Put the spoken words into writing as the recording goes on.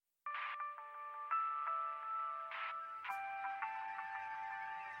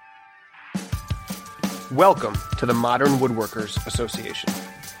Welcome to the Modern Woodworkers Association,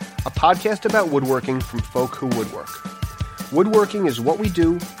 a podcast about woodworking from folk who woodwork. Woodworking is what we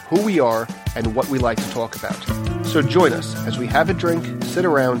do, who we are, and what we like to talk about. So join us as we have a drink, sit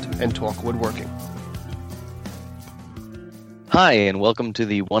around, and talk woodworking. Hi, and welcome to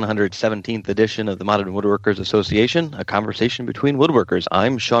the 117th edition of the Modern Woodworkers Association, a conversation between woodworkers.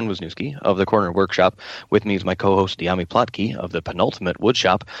 I'm Sean Wisniewski of the Corner Workshop. With me is my co-host, Dyami Plotke of the Penultimate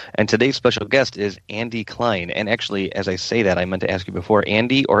Woodshop. And today's special guest is Andy Klein. And actually, as I say that, I meant to ask you before,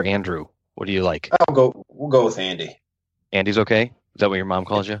 Andy or Andrew? What do you like? We'll go with Andy. Andy's okay? Is that what your mom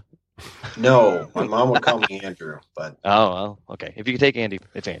calls you? No, my mom would call me Andrew, but Oh, well, okay. If you could take Andy,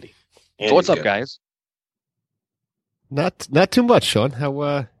 it's Andy. Andy's So what's up, good. guys? Not too much, Sean.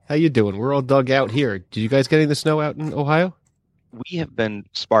 How you doing? We're all dug out here. Did you guys get any of the snow out in Ohio? We have been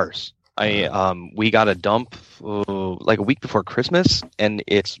sparse. We got a dump like a week before Christmas, and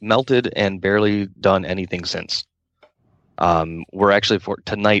it's melted and barely done anything since. We're actually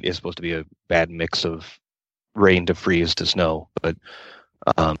tonight is supposed to be a bad mix of rain to freeze to snow, but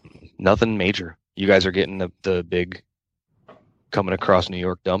nothing major. You guys are getting the big coming across New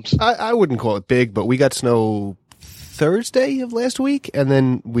York dumps. I wouldn't call it big, but we got snow Thursday of last week, and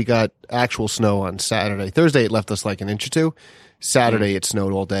then we got actual snow on Saturday. Thursday it left us like an inch or two. Saturday it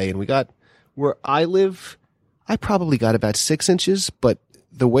snowed all day, and we got where I live. I probably got about 6 inches, but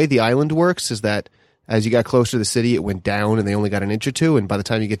the way the island works is that as you got closer to the city, it went down, and they only got an inch or two. And by the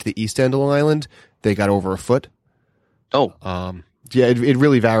time you get to the east end of Long Island, they got over a foot. Oh, yeah, it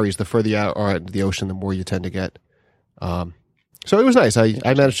really varies. The further you are into the ocean, the more you tend to get. So it was nice. I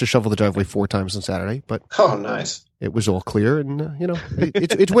managed to shovel the driveway 4 times on Saturday, but Oh, nice. it was all clear, and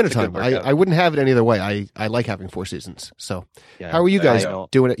it's wintertime. I wouldn't have it any other way. I like having 4 seasons. So, yeah. how are you guys I know.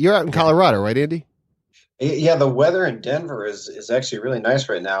 doing it? You're out in Colorado, right, Andy? Yeah, the weather in Denver is actually really nice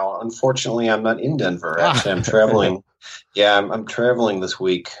right now. Unfortunately, I'm not in Denver. Actually, I'm traveling. Yeah, I'm traveling this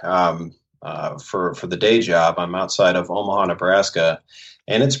week for the day job. I'm outside of Omaha, Nebraska,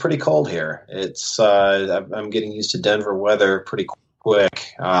 and it's pretty cold here. It's I'm getting used to Denver weather pretty quick,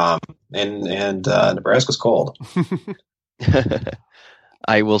 and Nebraska's cold.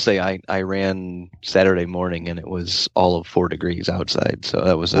 I will say I ran Saturday morning and it was all of 4 degrees outside, so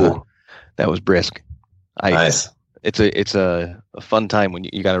that was brisk. Nice. It's a fun time when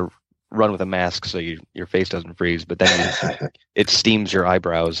you got to run with a mask so your face doesn't freeze, but then it steams your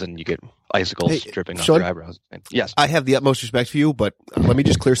eyebrows and you get icicles dripping off Sean, your eyebrows. Yes, I have the utmost respect for you, but let me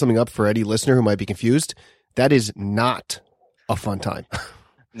just clear something up for any listener who might be confused. That is not a fun time.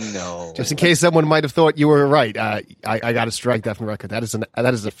 no. Just in case someone might have thought you were right, I got to strike that from the record. That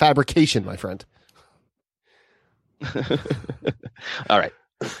is a fabrication, my friend. All right.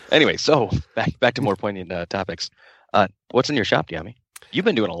 Anyway, so back to more poignant topics. What's in your shop, Dyami? You've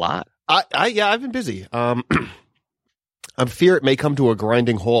been doing a lot. I've been busy. I'm fear it may come to a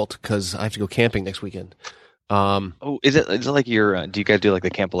grinding halt because I have to go camping next weekend. Oh, is it like your? Do you guys do like the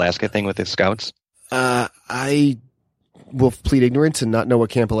Camp Alaska thing with the scouts? I will plead ignorance and not know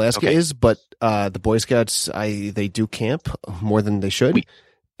what Camp Alaska Okay. is, but the Boy Scouts they do camp more than they should.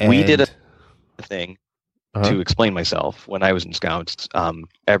 We did a thing Uh-huh. to explain myself when I was in Scouts.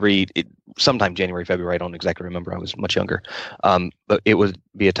 Sometime January, February, I don't exactly remember. I was much younger. But it would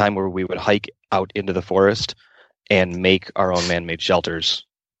be a time where we would hike out into the forest and make our own man-made shelters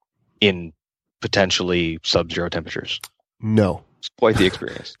in potentially sub-zero temperatures. No, It's quite the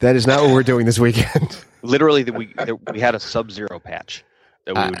experience. that is not what we're doing this weekend. Literally, we had a sub-zero patch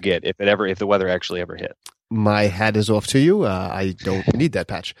that we would get if the weather actually ever hit. My hat is off to you. I don't need that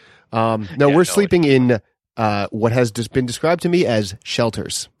patch. We're no, sleeping in what has just been described to me as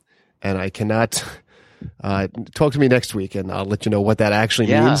shelters, and I cannot. Talk to me next week, and I'll let you know what that actually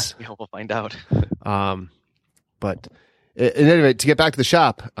means. Yeah, we'll find out. But anyway, to get back to the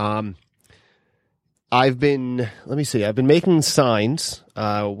shop, I've been making signs.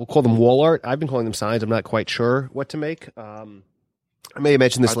 We'll call them wall art. I've been calling them signs. I'm not quite sure what to make. I may have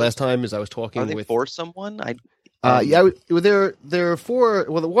mentioned this last time as I was talking Are they with. for someone? They're for.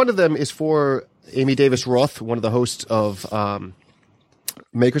 Well, one of them is for Amy Davis Roth, one of the hosts of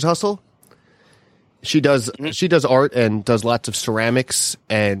Maker's Hustle. She does art and does lots of ceramics,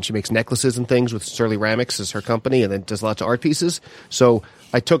 and she makes necklaces and things with Surly Ramics as her company, and then does lots of art pieces. So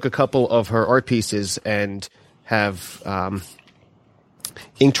I took a couple of her art pieces and have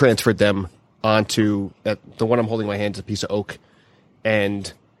ink transferred them onto the one I'm holding in my hand is a piece of oak,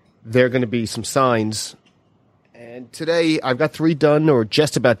 and they're going to be some signs. And today I've got 3 done or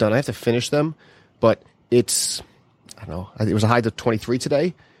just about done. I have to finish them, but it's I don't know. It was a high of 23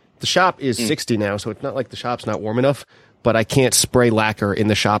 today. The shop is 60 now, so it's not like the shop's not warm enough, but I can't spray lacquer in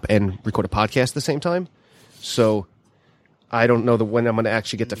the shop and record a podcast at the same time. So I don't know when I'm going to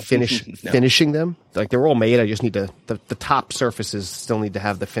actually get to finishing them. Like, they're all made. I just need the top surfaces still need to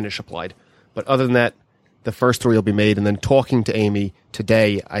have the finish applied. But other than that, the first 3 will be made. And then talking to Amy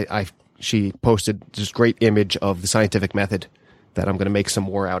today, she posted this great image of the scientific method that I'm going to make some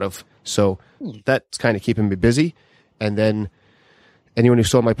more out of. So that's kind of keeping me busy. And then anyone who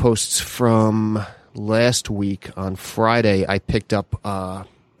saw my posts from last week on Friday, I picked up, I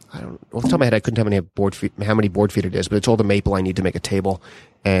don't, off the top of my head, I couldn't tell how many board feet it is, but it's all the maple I need to make a table.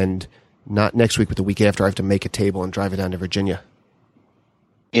 And not next week, but the week after, I have to make a table and drive it down to Virginia.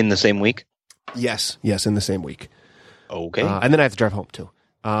 In the same week? Yes, in the same week. Okay. And then I have to drive home too.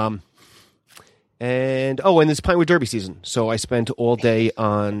 And it's Pinewood Derby season. So I spent all day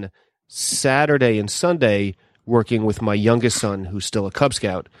on Saturday and Sunday working with my youngest son, who's still a Cub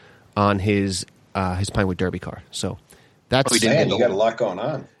Scout, on his Pinewood Derby car. So that's you got a lot going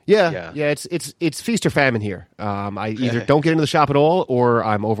on. Yeah. It's feast or famine here. I either don't get into the shop at all, or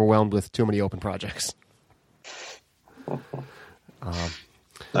I'm overwhelmed with too many open projects.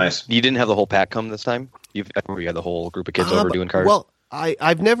 Nice. You didn't have the whole pack come this time? You had the whole group of kids over doing cars? Well,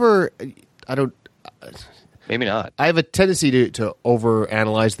 I've never. I don't. Maybe not. I have a tendency to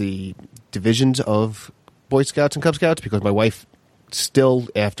overanalyze the divisions of Boy Scouts and Cub Scouts because my wife still,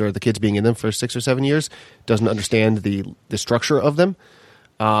 after the kids being in them for 6 or 7 years, doesn't understand the structure of them.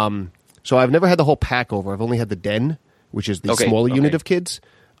 So I've never had the whole pack over. I've only had the den, which is the smaller unit of kids,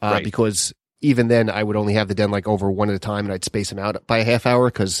 right. Because even then I would only have the den like over one at a time, and I'd space them out by a half hour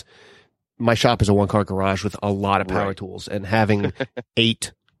because my shop is a 1-car garage with a lot of power tools, and having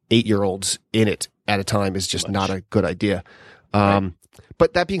 8-year-olds in it at a time is just not a good idea.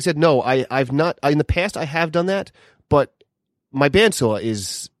 But that being said, no, I've not. In the past, I have done that, but my bandsaw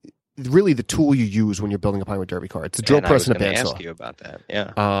is really the tool you use when you're building a Pinewood Derby car. It's a drill press and a bandsaw. I was going to ask you about that.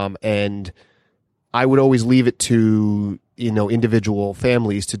 Yeah. And I would always leave it to individual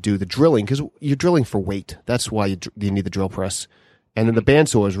families to do the drilling because you're drilling for weight. That's why you need the drill press. And then the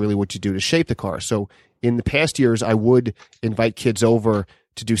bandsaw is really what you do to shape the car. So in the past years, I would invite kids over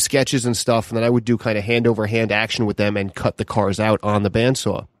to do sketches and stuff, and then I would do kind of hand-over-hand action with them and cut the cars out on the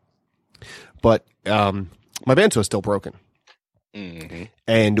bandsaw. But my bandsaw is still broken. Mm-hmm.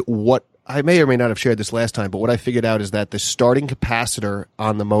 And what I may or may not have shared this last time, but what I figured out is that the starting capacitor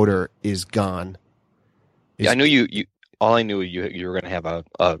on the motor is gone. I knew you. All I knew you were going to have a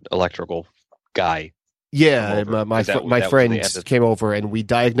electrical guy. Yeah, my friend came over and we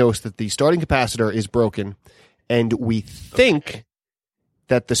diagnosed that the starting capacitor is broken, and we think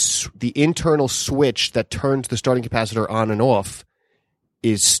that the internal switch that turns the starting capacitor on and off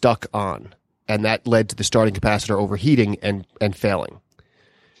is stuck on, and that led to the starting capacitor overheating and failing.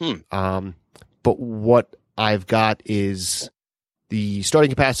 But what I've got is the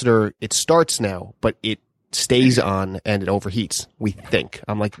starting capacitor. It starts now, but it stays on and it overheats. We think.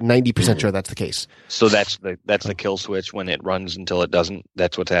 I'm like 90% sure that's the case. So that's the kill switch when it runs until it doesn't.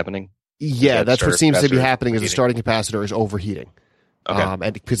 That's what's happening. Yeah, that's what seems to be happening. Is the starting capacitor is overheating. Okay.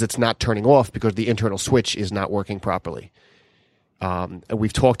 And because it's not turning off because the internal switch is not working properly. And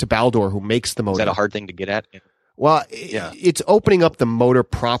we've talked to Baldor, who makes the motor. Is that a hard thing to get at? Well, it's opening up the motor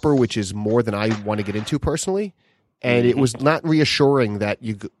proper, which is more than I want to get into personally. And it was not reassuring that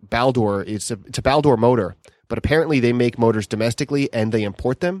Baldor, it's a Baldor motor, but apparently they make motors domestically and they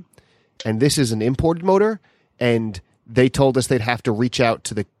import them. And this is an imported motor. And they told us they'd have to reach out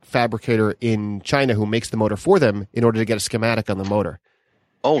to the fabricator in China who makes the motor for them in order to get a schematic on the motor.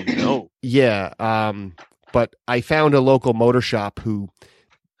 Oh, no. Yeah. But I found a local motor shop who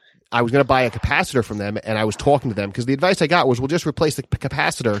I was going to buy a capacitor from them, and I was talking to them because the advice I got was, we'll just replace the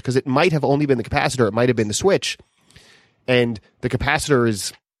capacitor because it might have only been the capacitor. It might have been the switch. And the capacitor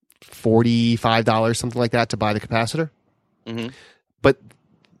is $45, something like that, to buy the capacitor. Mm-hmm. But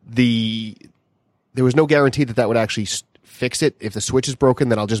there was no guarantee that would actually fix it. If the switch is broken,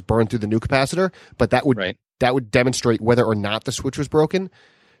 then I'll just burn through the new capacitor. But that would demonstrate whether or not the switch was broken.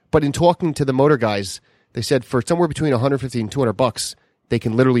 But in talking to the motor guys, they said for somewhere between $150 and $200, they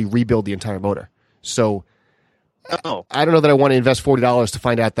can literally rebuild the entire motor. So I don't know that I want to invest $40 to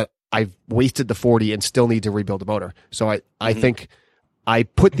find out that I've wasted the $40 and still need to rebuild the motor. So I think I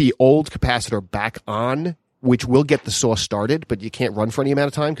put the old capacitor back on, which will get the saw started, but you can't run for any amount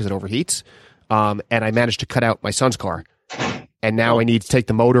of time because it overheats. And I managed to cut out my son's car. And now I need to take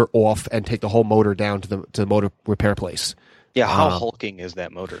the motor off and take the whole motor down to the motor repair place. Yeah, how hulking is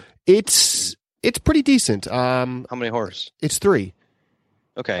that motor? It's pretty decent. How many horse? It's 3.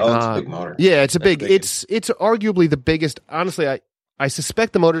 Okay. Oh, it's a big motor. Yeah, it's a big. It's arguably the biggest. Honestly, I I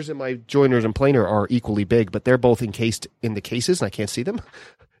suspect the motors in my joiners and planer are equally big, but they're both encased in the cases, and I can't see them.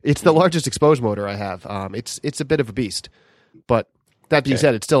 It's the largest exposed motor I have. It's a bit of a beast, but that being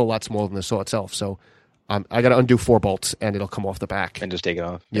said, it's still a lot smaller than the saw itself. So I got to undo 4 bolts, and it'll come off the back and just take it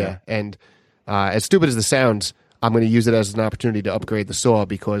off. Yeah, and as stupid as this sounds, I'm going to use it as an opportunity to upgrade the saw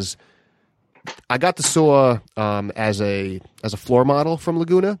because I got the saw as a floor model from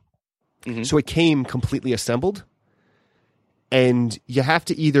Laguna, so it came completely assembled. And you have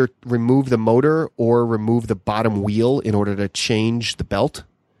to either remove the motor or remove the bottom wheel in order to change the belt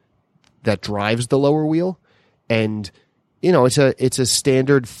that drives the lower wheel. And, it's a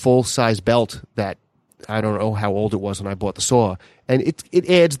standard full-size belt that I don't know how old it was when I bought the saw. And it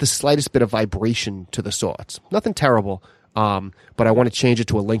adds the slightest bit of vibration to the saw. It's nothing terrible, but I want to change it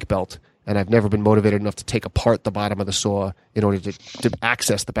to a link belt. And I've never been motivated enough to take apart the bottom of the saw in order to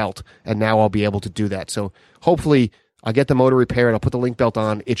access the belt. And now I'll be able to do that. So hopefully I'll get the motor repaired. I'll put the link belt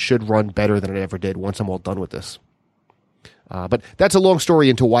on. It should run better than it ever did once I'm all done with this. But that's a long story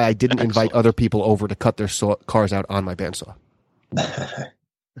into why I didn't invite other people over to cut their cars out on my bandsaw.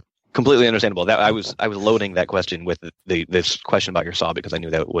 Completely understandable. That I was loading that question with this question about your saw because I knew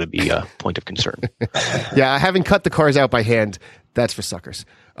that would be a point of concern. Yeah, having cut the cars out by hand, that's for suckers.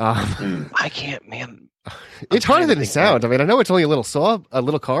 I can't, man. It's harder than it sounds. I mean, I know it's only a little saw, a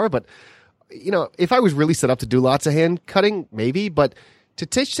little car, but if I was really set up to do lots of hand cutting, maybe. But to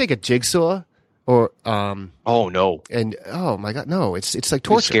take a jigsaw or oh no, and oh my god, no, it's like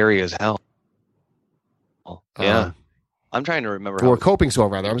torture. It's scary as hell. Yeah. I'm trying to remember. Or a coping saw,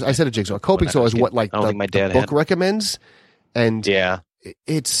 rather. I said a jigsaw. A coping saw is what the book recommends, and it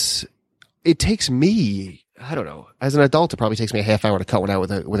takes me. I don't know. As an adult, it probably takes me a half hour to cut one out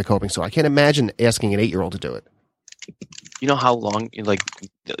with a coping saw. I can't imagine asking an 8-year-old to do it. You know how long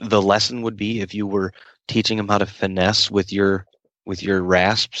the lesson would be if you were teaching him how to finesse with your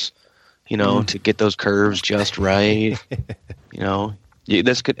rasps, to get those curves just right.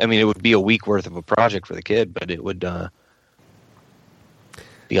 This could. I mean, it would be a week worth of a project for the kid, but it would.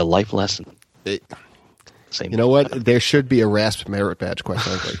 Be a life lesson. You know what? There should be a RASP merit badge, quite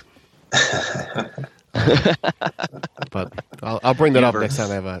frankly. But I'll bring that up next time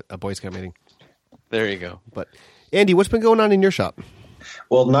I have a Boy Scout meeting. There you go. But Andy, what's been going on in your shop?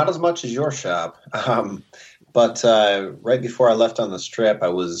 Well, not as much as your shop. But right before I left on this trip, I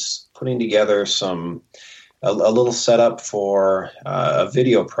was putting together a little setup for a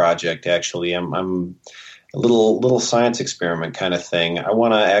video project. Actually, I'm a little science experiment kind of thing. I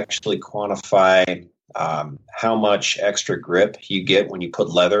want to actually quantify how much extra grip you get when you put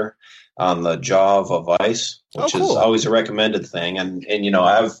leather on the jaw of a vise, which is always a recommended thing. And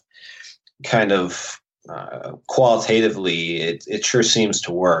I've kind of qualitatively, it sure seems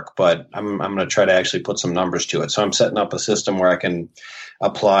to work, but I'm going to try to actually put some numbers to it. So I'm setting up a system where I can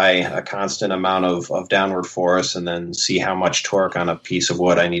apply a constant amount of downward force and then see how much torque on a piece of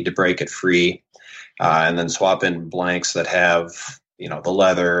wood I need to break it free. And then swap in blanks that have, the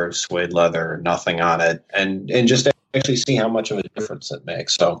leather, suede leather, nothing on it, and just actually see how much of a difference it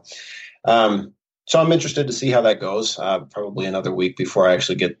makes. So, so I'm interested to see how that goes. Probably another week before I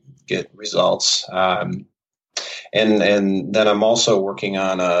actually get results. And then I'm also working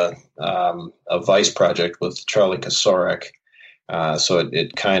on a vice project with Charlie Kosorek. So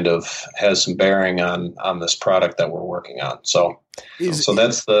it kind of has some bearing on this product that we're working on. So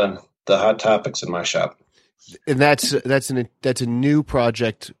that's the hot topics in my shop. And that's a new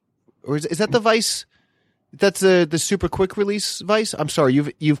project, or is that the Vice? That's the super quick release Vice. I'm sorry,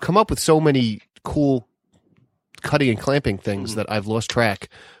 you've come up with so many cool cutting and clamping things that I've lost track.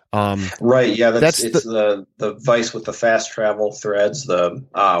 Right, yeah, it's the Vice with the fast travel threads, the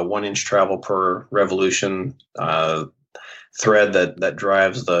 1 inch travel per revolution thread that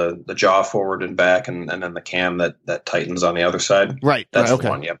drives the jaw forward and back, and then the cam that tightens on the other side. Right, that's right, okay. The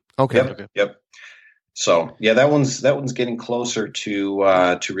one. Yep. Okay. Yep. So yeah, that one's getting closer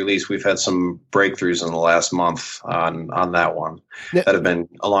to release. We've had some breakthroughs in the last month on that one that have been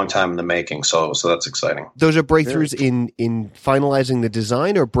a long time in the making. So that's exciting. Those are breakthroughs in finalizing the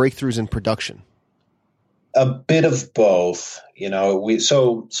design, or breakthroughs in production? A bit of both.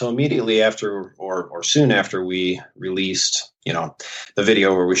 So immediately after or soon after we released, the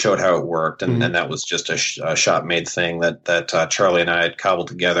video where we showed how it worked, and that was just a shop made thing that Charlie and I had cobbled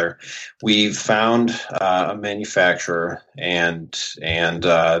together. We found a manufacturer, and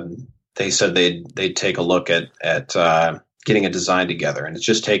they said they'd take a look at getting a design together, and it's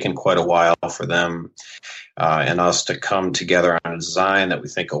just taken quite a while for them and us to come together on a design that we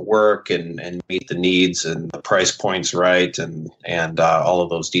think will work and meet the needs and the price points right and all of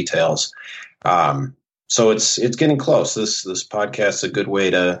those details. So it's getting close. This podcast is a good way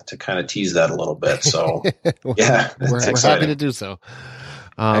to kind of tease that a little bit. So yeah, we're happy to do so.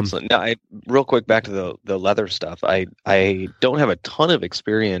 Excellent. Now, real quick back to the leather stuff. I don't have a ton of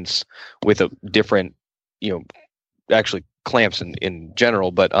experience with a different, actually clamps in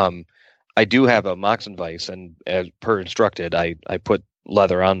general, but I do have a Moxon vise, and as per instructed, I put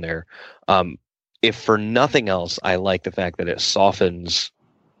leather on there. If for nothing else, I like the fact that it softens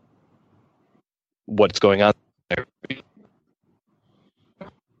what's going on there.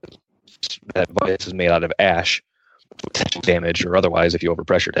 That vise is made out of ash, damage or otherwise if you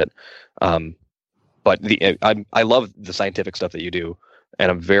overpressured it. But I love the scientific stuff that you do,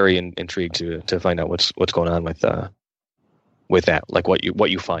 and I'm very intrigued to find out what's going on with that, like what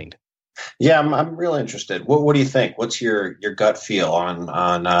you find. Yeah, I'm really interested. What do you think? What's your gut feel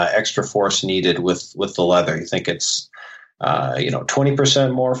on extra force needed with the leather? You think it's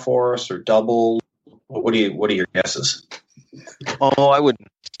 20% more force or double? What are your guesses? Oh, I wouldn't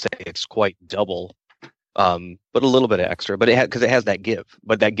say it's quite double, but a little bit extra. But because it has that give,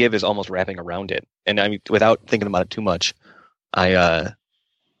 but that give is almost wrapping around it. And I mean, without thinking about it too much, I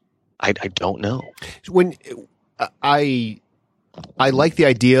don't know. When I like the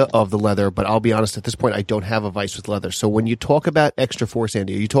idea of the leather, but I'll be honest, at this point, I don't have a vise with leather. So when you talk about extra force,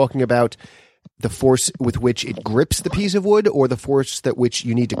 Andy, are you talking about the force with which it grips the piece of wood, or the force that which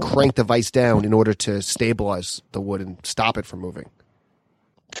you need to crank the vise down in order to stabilize the wood and stop it from moving?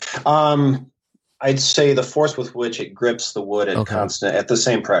 I'd say the force with which it grips the wood at the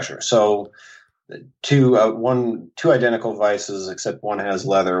same pressure. So two identical vices, except one has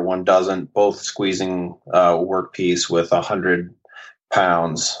leather, one doesn't, both squeezing a workpiece with 100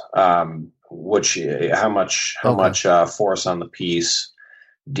 pounds. How much force on the piece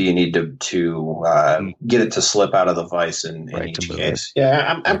do you need to get it to slip out of the vise in each case?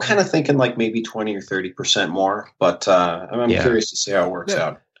 Yeah, I'm kind of thinking like maybe 20 or 30% more, but I'm curious to see how it works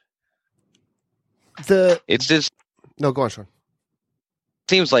out. It's just no. Go on, Sean.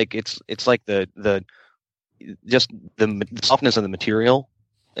 Seems like it's like the softness of the material,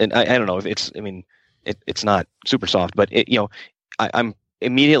 and I don't know if it's not super soft, but I'm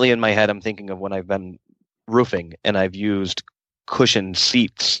immediately in my head I'm thinking of when I've been roofing and I've used cushioned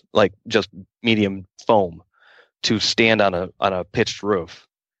seats, like just medium foam, to stand on a pitched roof,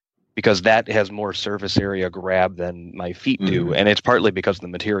 because that has more surface area grab than my feet do, and it's partly because of the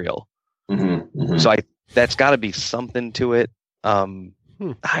material. So that's got to be something to it. I'm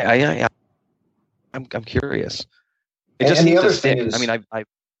curious. It just seems to stick. I mean,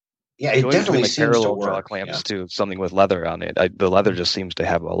 it definitely seems parallel to work. Draw clamps to something with leather on it. The leather just seems to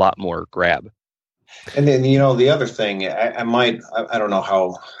have a lot more grab. And then the other thing, I don't know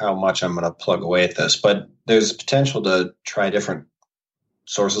how much I'm going to plug away at this, but there's potential to try different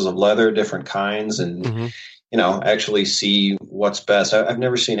sources of leather, different kinds, and actually see what's best. I've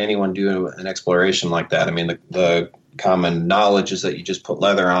never seen anyone do an exploration like that. I mean, the common knowledge is that you just put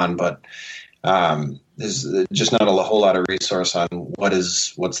leather on, but there's just not a whole lot of resource on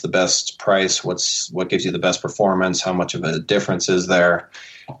what's the best price, what gives you the best performance, how much of a difference is there.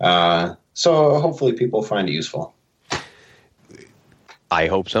 So hopefully people find it useful. I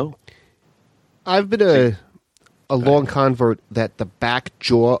hope so. I've been a long convert that the back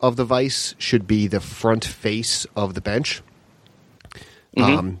jaw of the vise should be the front face of the bench.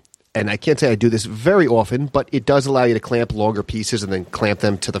 And I can't say I do this very often, but it does allow you to clamp longer pieces and then clamp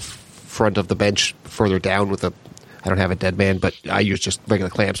them to the front of the bench further down with I don't have a dead man, but I use just regular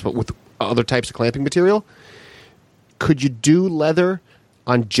clamps, but with other types of clamping material. Could you do leather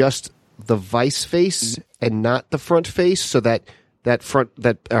on just the vise face and not the front face, so that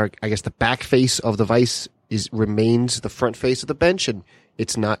the back face of the vise remains the front face of the bench and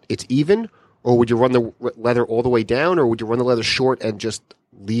it's even? Or would you run the leather all the way down, or would you run the leather short and just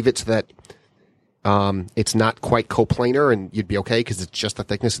leave it so that it's not quite coplanar and you'd be okay because it's just the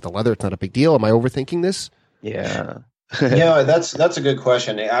thickness of the leather? It's not a big deal. Am I overthinking this? Yeah. Yeah, that's a good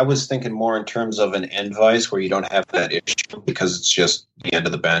question. I was thinking more in terms of an end vise where you don't have that issue because it's just the end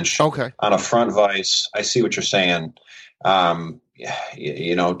of the bench. Okay. On a front vise, I see what you're saying. Do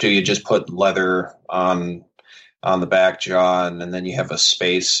you just put leather on the back jaw and then you have a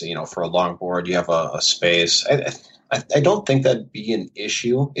space, for a longboard, you have a space. I don't think that'd be an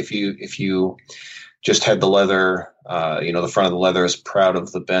issue if you just had the leather, the front of the leather is proud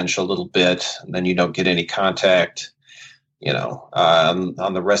of the bench a little bit, and then you don't get any contact,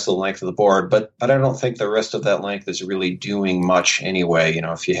 on the rest of the length of the board. But I don't think the rest of that length is really doing much anyway.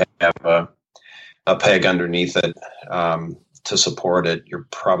 If you have a peg underneath it to support it, you're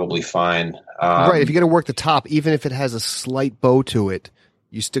probably fine. Right. If you're going to work the top, even if it has a slight bow to it,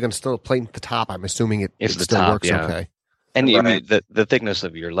 you still going to still paint the top. I'm assuming it It's the still top, works yeah. okay. And I Right. mean, the thickness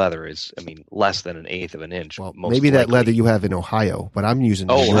of your leather is, less than 1/8 of an inch. Well, most maybe that likely. leather you have in Ohio, but I'm using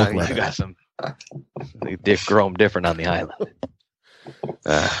New Oh, York you leather. got some. They grow them different on the island.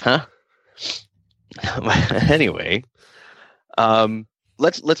 Huh? Anyway,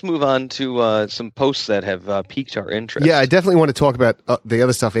 let's move on to some posts that have piqued our interest. Yeah, I definitely want to talk about the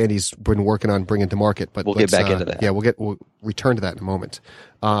other stuff Andy's been working on bringing to market. But We'll get back into that. Yeah, we'll return to that in a moment.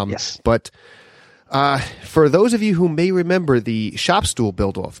 Yes. But for those of you who may remember the shop stool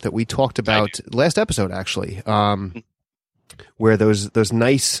build-off that we talked about last episode, actually, where those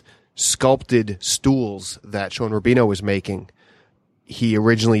nice sculpted stools that Sean Rubino was making, he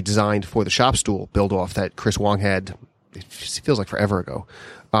originally designed for the shop stool build-off that Chris Wong had. It feels like forever ago.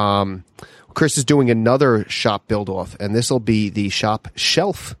 Chris is doing another shop build-off, and this will be the shop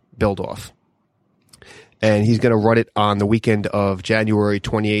shelf build-off. And he's going to run it on the weekend of January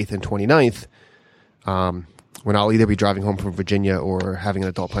 28th and 29th, when I'll either be driving home from Virginia or having an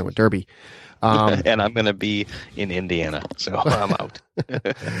adult playing with Derby. And I'm going to be in Indiana, so I'm out.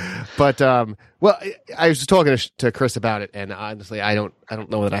 But well, I was talking to Chris about it, and honestly, I don't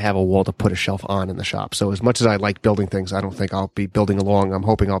know that I have a wall to put a shelf on in the shop. So as much as I like building things, I don't think I'll be building along. I'm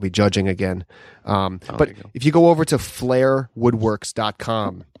hoping I'll be judging again. But if you go over to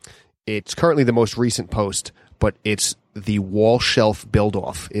flairwoodworks.com, it's currently the most recent post, but it's the wall shelf build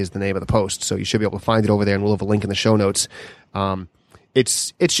off is the name of the post. So you should be able to find it over there, and we'll have a link in the show notes.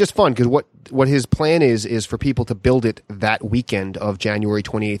 It's just fun because what his plan is for people to build it that weekend of January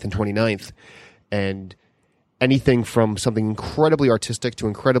 28th and 29th, and anything from something incredibly artistic to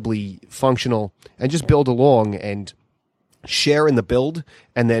incredibly functional, and just build along and share in the build,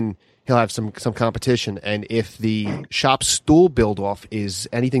 and then he'll have some competition. And if the shop stool build off is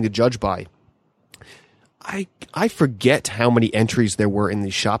anything to judge by, I forget how many entries there were in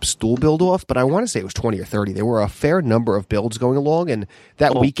the shop stool build off, but I want to say it was 20 or 30. There were a fair number of builds going along, and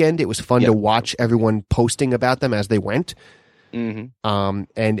that weekend it was fun to watch everyone posting about them as they went. Mm-hmm.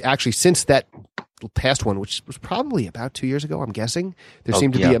 And actually, since that past one, which was probably about 2 years ago, I'm guessing, there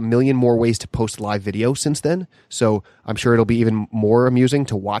seemed to be a million more ways to post live video since then. So I'm sure it'll be even more amusing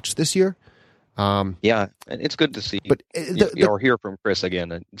to watch this year. Yeah, and it's good to see, but or hear from Chris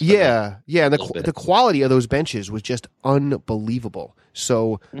again. And yeah, and the quality of those benches was just unbelievable.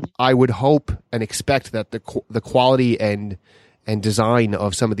 So I would hope and expect that the quality and design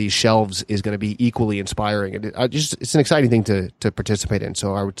of some of these shelves is going to be equally inspiring, and it's an exciting thing to participate in.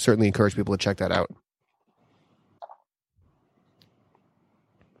 So I would certainly encourage people to check that out.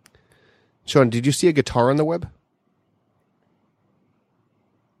 Sean, did you see a guitar on the web?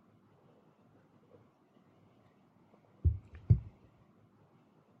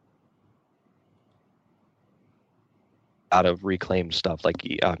 Out of reclaimed stuff, like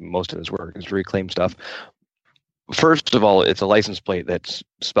most of his work is reclaimed stuff. First of all, it's a license plate that's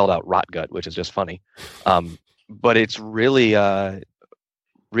spelled out "Rotgut," which is just funny, but it's really,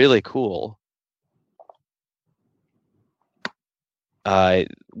 really cool.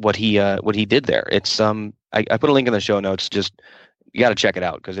 What he did there. It's I put a link in the show notes. Just you got to check it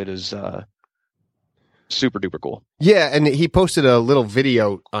out because it is super duper cool. Yeah, and he posted a little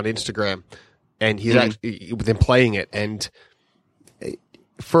video on Instagram. And he's actually with him playing it, and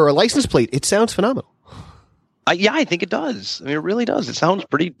for a license plate, it sounds phenomenal. Yeah, I think it does. I mean, it really does. It sounds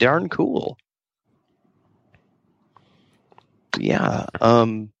pretty darn cool. Yeah.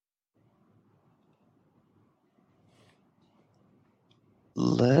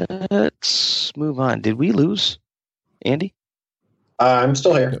 Let's move on. Did we lose Andy? I'm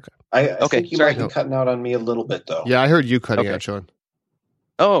still here. Okay. I think you might be cutting out on me a little bit, though. Yeah, I heard you cutting out, Sean.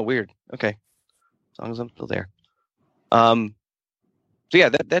 Oh, weird. Okay. As long as I'm still there. So yeah,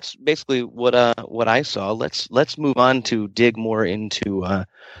 that's basically what I saw. Let's move on to dig more into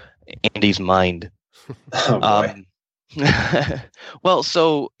Andy's mind. Oh, boy. Well,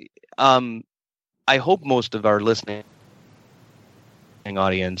 so I hope most of our listening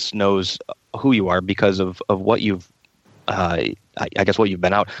audience knows who you are because of what you've I guess what you've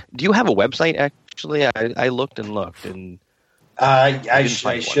been out. Do you have a website? Actually, I looked and. I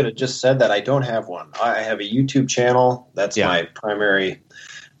should have just said that I don't have one. I have a YouTube channel. That's my primary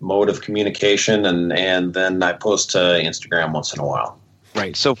mode of communication, and then I post to Instagram once in a while.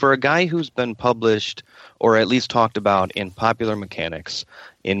 Right. So for a guy who's been published or at least talked about in Popular Mechanics,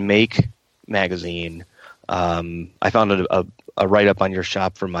 in Make magazine, I found a write-up on your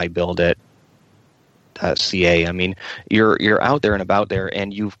shop for mybuildit.ca. I mean, you're out there and about there,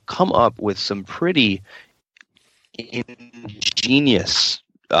 and you've come up with some pretty ingenious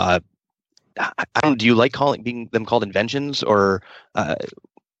I don't. Do you like being them called inventions, or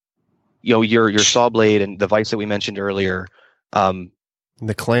your saw blade and the vise that we mentioned earlier,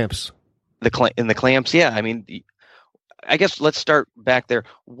 The clamps. the clamps? Yeah, I mean, I guess let's start back there.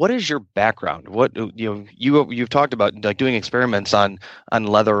 What is your background? What you've talked about, like doing experiments on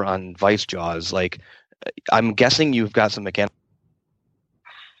leather on vice jaws. Like, I'm guessing you've got some mechanical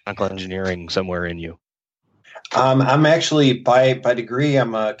engineering somewhere in you. I'm actually by degree,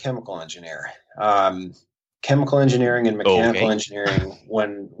 I'm a chemical engineer. Chemical engineering and mechanical engineering.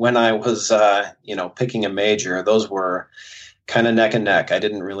 When I was picking a major, those were kind of neck and neck. I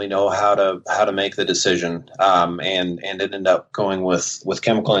didn't really know how to make the decision, and ended up going with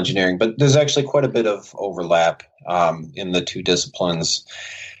chemical engineering. But there's actually quite a bit of overlap in the two disciplines.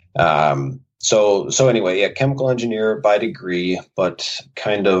 So anyway, yeah, chemical engineer by degree, but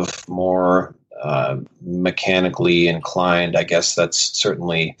kind of more mechanically inclined. I guess that's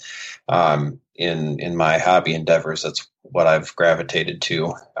certainly in my hobby endeavors. That's what I've gravitated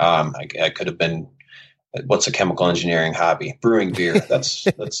to. I could have been. What's a chemical engineering hobby? Brewing beer. That's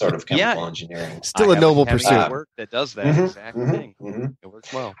sort of chemical engineering. Still a noble pursuit. Work that does that exact thing. It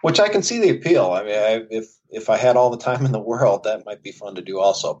works well. Which I can see the appeal. I mean, if I had all the time in the world, that might be fun to do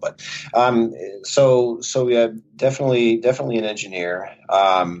also. But so yeah, definitely an engineer.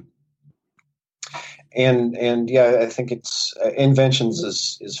 And yeah, I think it's inventions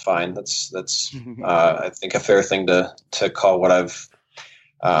is fine. That's I think a fair thing to call what I've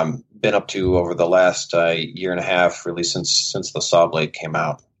been up to over the last year and a half, really since the saw blade came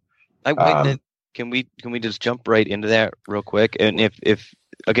out. Can we just jump right into that real quick? And if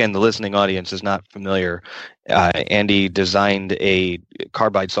again the listening audience is not familiar, Andy designed a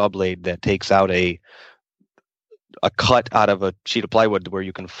carbide saw blade that takes out a cut out of a sheet of plywood where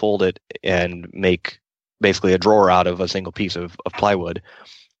you can fold it and make basically a drawer out of a single piece of plywood.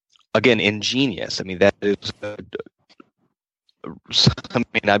 Again, ingenious. I mean, that is.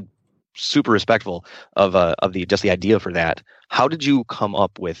 I'm super respectful of the idea for that. How did you come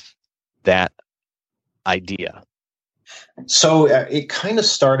up with that idea? So it kind of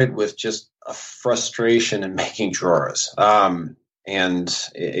started with just a frustration in making drawers. And,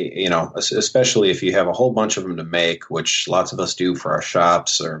 especially if you have a whole bunch of them to make, which lots of us do for our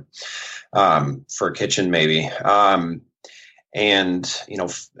shops or for a kitchen maybe. And,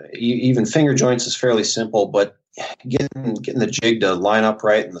 even finger joints is fairly simple, but getting the jig to line up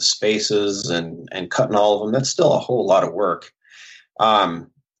right in the spaces and cutting all of them, that's still a whole lot of work.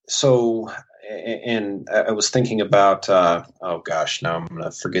 So I was thinking about, now I'm going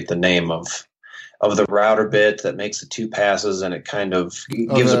to forget the name of the router bit that makes the two passes, and it kind of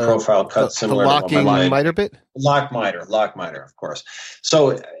gives a profile cut similar to what my miter bit? Lock miter, of course.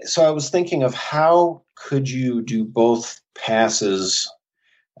 So I was thinking of how could you do both passes,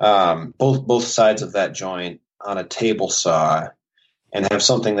 both sides of that joint on a table saw and have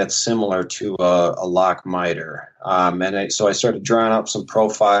something that's similar to a lock miter. So I started drawing up some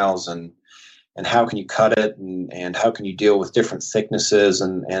profiles and how can you cut it and how can you deal with different thicknesses.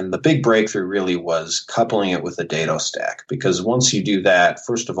 And the big breakthrough really was coupling it with a dado stack, because once you do that,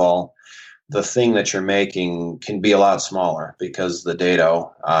 first of all, the thing that you're making can be a lot smaller because the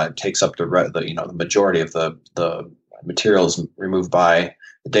dado takes up the majority of the materials removed by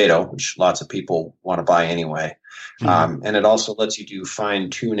the dado, which lots of people want to buy anyway. Mm-hmm. And it also lets you do fine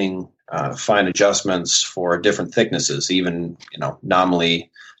tuning, fine adjustments for different thicknesses. Even, nominally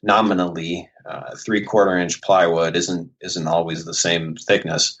 3/4 inch plywood isn't always the same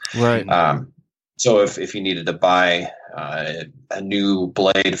thickness. Right. So if you needed to buy a new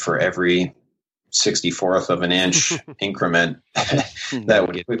blade for every 64th of an inch increment, that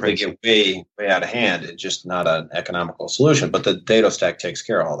would quickly get way out of hand. It's just not an economical solution, but the dado stack takes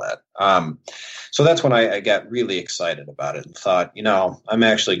care of all that. So that's when I got really excited about it and thought, I'm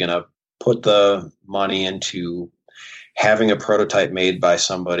actually going to put the money into having a prototype made by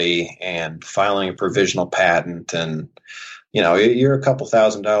somebody and filing a provisional patent. And, you're a couple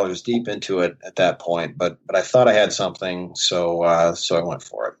 $1,000s deep into it at that point, but I thought I had something. So I went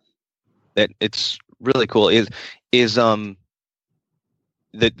for it. That it's really cool. Is the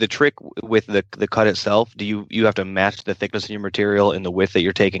trick with the cut itself? Do you have to match the thickness of your material and the width that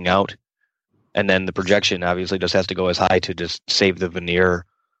you're taking out, and then the projection obviously just has to go as high to just save the veneer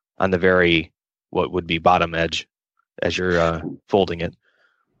on the very what would be bottom edge as you're folding it.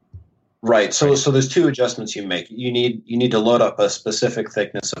 Right. So there's two adjustments you make. You need to load up a specific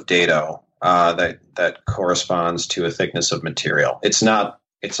thickness of dado that corresponds to a thickness of material. It's not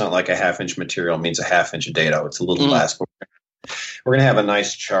like a 1/2 inch material means a 1/2 inch of dado. It's a little less. have a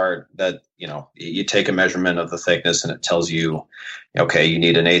nice chart that, you take a measurement of the thickness and it tells you, okay, you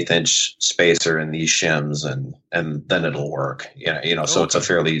need an 1/8 inch spacer in these shims, and then it'll work. So it's a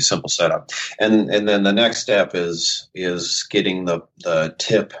fairly simple setup. And then the next step is getting the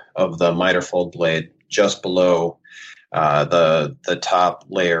tip of the miter fold blade just below the top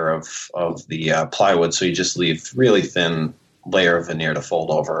layer of the plywood. So you just leave really thin layer of veneer to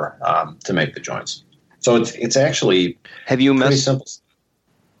fold over to make the joints. So it's actually pretty simple.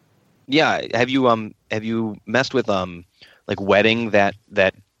 Yeah. Have you messed with like wetting that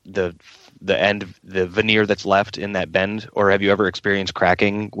the end, the veneer that's left in that bend, or have you ever experienced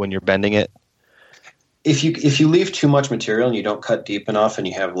cracking when you're bending it? If you leave too much material and you don't cut deep enough, and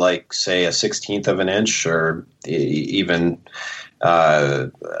you have, like, say, 1/16 of an inch, or even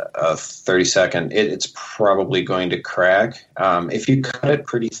a 32nd, it's probably going to crack. If you cut it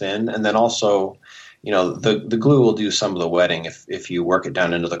pretty thin, and then also, the glue will do some of the wetting if you work it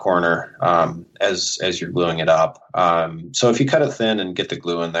down into the corner as you're gluing it up. So if you cut it thin and get the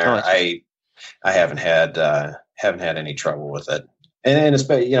glue in there, I haven't had any trouble with it. And it's,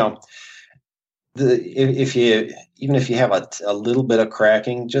 if you have a little bit of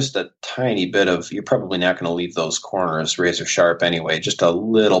cracking, just a tiny bit of, you're probably not going to leave those corners razor sharp anyway. Just a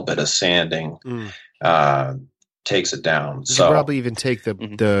little bit of sanding takes it down. You could probably even take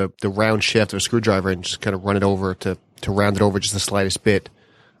the round shaft of a screwdriver and just kind of run it over to round it over just the slightest bit.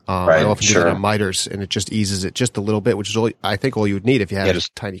 Right, I often do that on miters, and it just eases it just a little bit, which is all you would need if you had a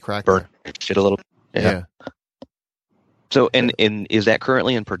tiny crack. Burn shit a little. Yeah. So, and is that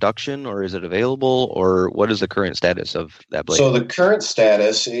currently in production, or is it available, or what is the current status of that blade? So the current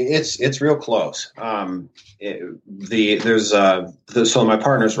status, it's real close. So my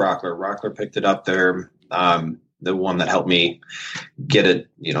partner's Rockler. Rockler picked it up there. The one that helped me get it,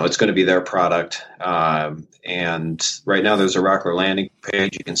 it's going to be their product. And right now there's a Rockler landing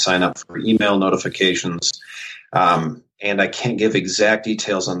page. You can sign up for email notifications. And I can't give exact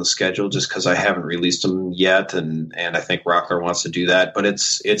details on the schedule just because I haven't released them yet, and I think Rockler wants to do that. But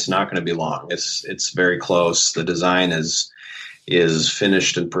it's not going to be long. It's very close. The design is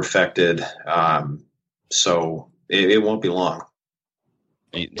finished and perfected, so it won't be long.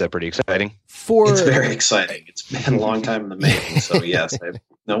 Is that pretty exciting? It's very exciting. It's been a long time in the making. So yes,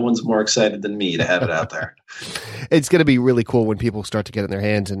 no one's more excited than me to have it out there. It's going to be really cool when people start to get it in their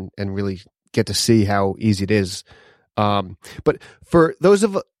hands and really get to see how easy it is. But for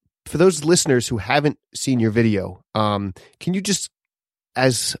those listeners who haven't seen your video, can you just,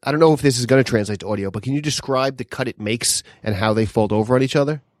 I don't know if this is going to translate to audio, but can you describe the cut it makes and how they fold over on each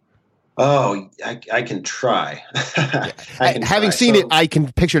other? Oh, I can try. Having seen it, I can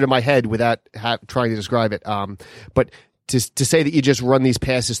picture it in my head without trying to describe it. But to say that you just run these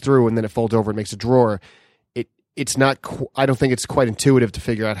passes through and then it folds over and makes a drawer, it's not. I don't think it's quite intuitive to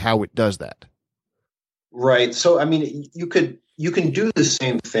figure out how it does that. Right. So, I mean, you can do the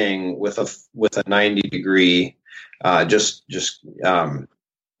same thing with a 90-degree, a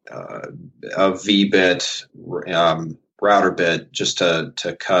V-bit, router bit, just to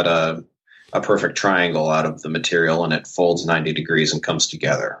cut a perfect triangle out of the material, and it folds 90 degrees and comes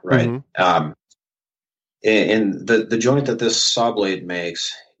together. Right. Mm-hmm. And the joint that this saw blade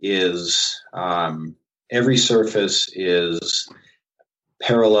makes is every surface is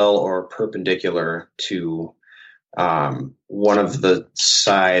parallel or perpendicular to one of the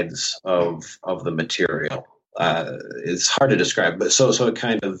sides of the material. It's hard to describe, but so it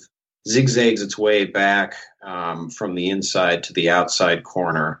kind of zigzags its way back from the inside to the outside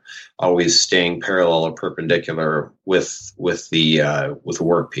corner, always staying parallel or perpendicular with the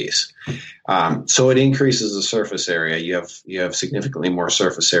workpiece. So it increases the surface area. You have significantly more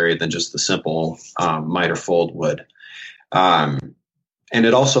surface area than just the simple miter fold would. And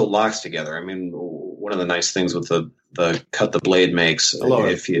it also locks together. I mean, one of the nice things with the cut the blade makes,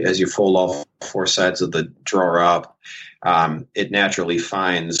 as you fold all four sides of the drawer up, it naturally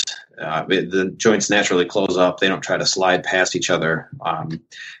finds the joints naturally close up. They don't try to slide past each other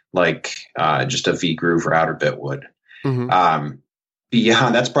like just a V groove router bit would. Mm-hmm.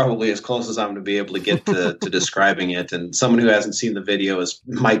 Beyond, that's probably as close as I'm going to be able to get to describing it. And someone who hasn't seen the video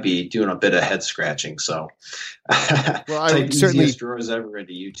might be doing a bit of head scratching. So, well, I would certainly easiest drawers ever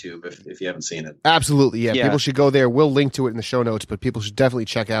into YouTube if you haven't seen it. Absolutely, yeah. People should go there. We'll link to it in the show notes, but people should definitely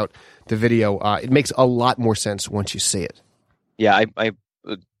check out the video. It makes a lot more sense once you see it. Yeah,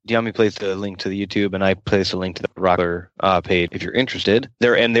 Diami placed a link to the YouTube, and I placed a link to the Rockler page if you're interested.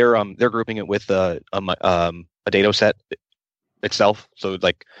 They're grouping it with a dado set itself. So,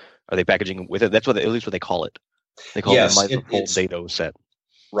 like, are they packaging with it? That's at least what they call it. They call it a miter fold dado set.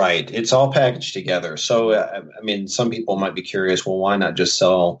 Right. It's all packaged together. So, I mean, some people might be curious, well, why not just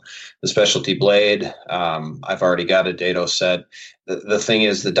sell the specialty blade? I've already got a dado set. The thing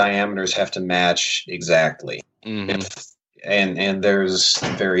is, the diameters have to match exactly. Mm-hmm. And there's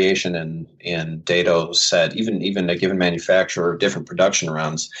variation in dado set, even a given manufacturer, different production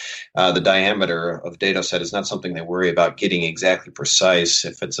runs. The diameter of dado set is not something they worry about getting exactly precise.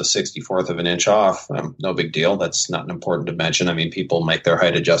 If it's a 64th of an inch off, no big deal. That's not an important dimension. I mean, people make their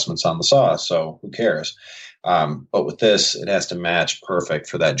height adjustments on the saw, so who cares? But with this, it has to match perfect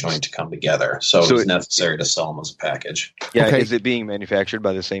for that joint to come together. So it's necessary to sell them as a package. Yeah, Okay. Is it being manufactured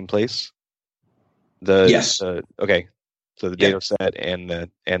by the same place? Yes. Okay. So the dado set and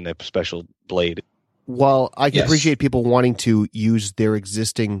the special blade. While I can Yes. appreciate people wanting to use their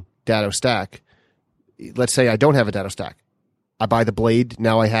existing dado stack, let's say I don't have a dado stack. I buy the blade.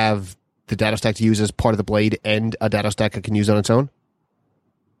 Now I have the dado stack to use as part of the blade and a dado stack I can use on its own.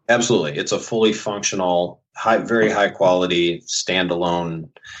 Absolutely. It's a fully functional, very high quality, standalone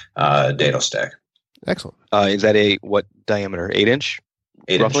dado stack. Excellent. Is that what diameter? 8-inch?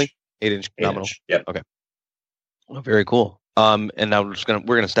 8 roughly? inch. 8-inch nominal. Yep. Oh, very cool. And now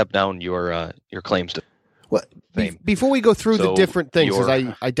we're gonna step down your claims to Well, fame. before we go through the So different things, because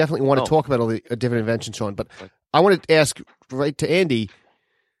your- I definitely want to Oh. talk about all the different inventions, Sean, but Okay. I want to ask right to Andy.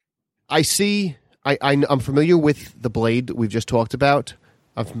 I'm familiar with the blade that we've just talked about.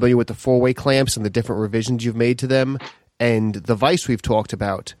 I'm familiar with the 4-way clamps and the different revisions you've made to them, and the vise we've talked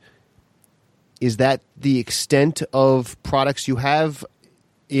about. Is that the extent of products you have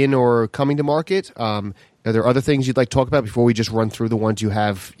in or coming to market? Are there other things you'd like to talk about before we just run through the ones you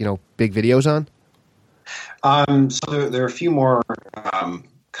have, big videos on? So there are a few more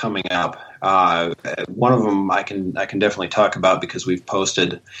coming up. One of them I can definitely talk about because we've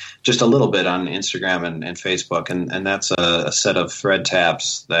posted just a little bit on Instagram and Facebook, and that's a set of thread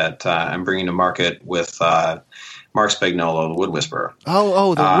taps that I'm bringing to market with Mark Spagnolo, the Wood Whisperer.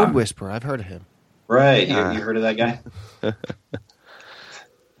 Oh, the Wood Whisperer. I've heard of him. Right, you heard of that guy?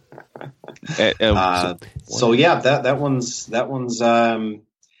 So yeah, that one's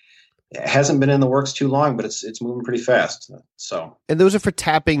it hasn't been in the works too long, but it's moving pretty fast. So, And those are for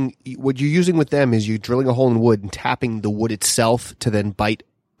tapping. What you're using with them is you drilling a hole in wood and tapping the wood itself to then bite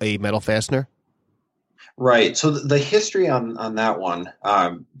a metal fastener. right. So the history on that one,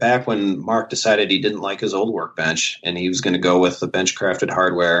 back when Mark decided he didn't like his old workbench and he was going to go with the Benchcrafted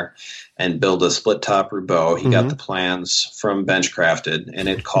hardware and build a split top Roubeau, he got the plans from Benchcrafted, and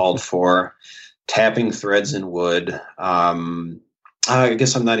it called for tapping threads in wood. I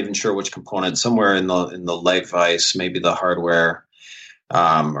guess I'm not even sure which component. Somewhere in the leg vise, maybe the hardware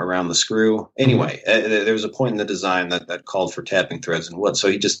around the screw. Anyway, there was a point in the design that called for tapping threads in wood. So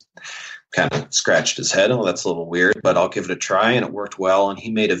he just kind of scratched his head. Oh, that's a little weird, but I'll give it a try. And it worked well. And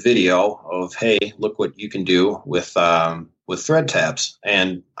he made a video of, hey, look what you can do with thread taps.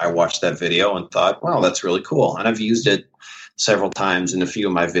 And I watched that video and thought, wow, that's really cool. And I've used it several times in a few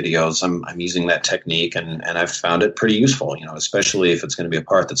of my videos. I'm using that technique, and I've found it pretty useful, especially if it's going to be a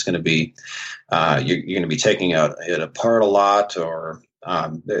part that's going to be, you're going to be taking it apart a lot, or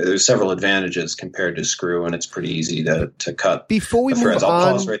there's several advantages compared to screw, and it's pretty easy to cut Before we the move threads. I'll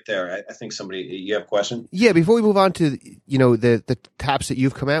on, pause right there. I think you have a question? yeah. Before we move on to the taps that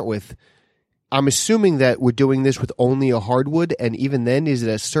you've come out with, I'm assuming that we're doing this with only a hardwood, and even then, is it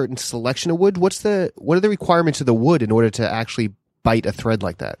a certain selection of wood? What are the requirements of the wood in order to actually bite a thread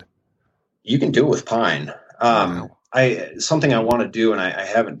like that? You can do it with pine. Something I want to do, and I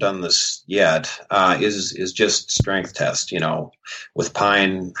haven't done this yet, is just strength test. With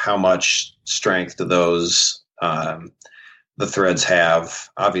pine, how much strength do those the threads have?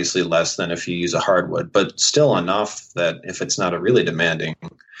 Obviously, less than if you use a hardwood, but still enough that if it's not a really demanding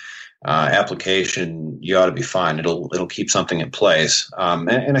application, you ought to be fine. It'll keep something in place.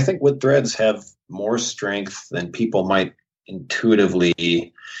 And I think wood threads have more strength than people might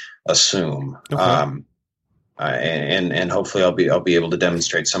intuitively assume. Okay. And hopefully I'll be able to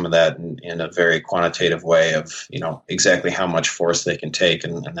demonstrate some of that in a very quantitative way of, exactly how much force they can take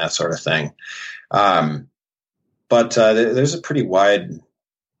and that sort of thing. But there's a pretty wide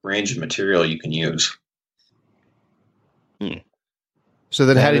range of material you can use. So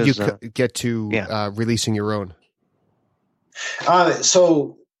then, how That did you is, get to releasing your own?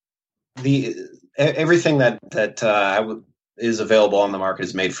 So everything that is available on the market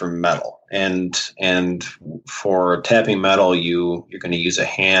is made from metal, and for tapping metal, you're going to use a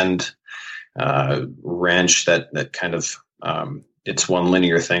hand wrench that kind of it's one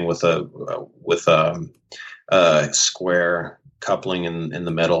linear thing with a square coupling in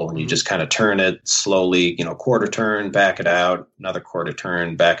the middle, and you just kind of turn it slowly, quarter turn, back it out, another quarter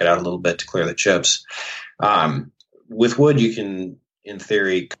turn, back it out a little bit to clear the chips. With wood, you can, in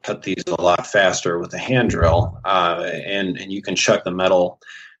theory, cut these a lot faster with a hand drill, and you can chuck the metal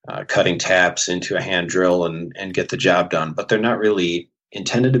cutting taps into a hand drill and get the job done. But they're not really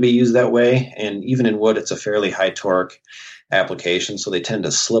intended to be used that way. And even in wood, it's a fairly high torque application, so they tend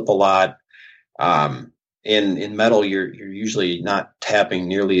to slip a lot. In metal, you're usually not tapping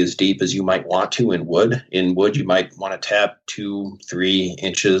nearly as deep as you might want to in wood. In wood, you might want to tap 2-3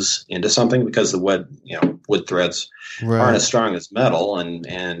 inches into something because the wood threads aren't as strong as metal,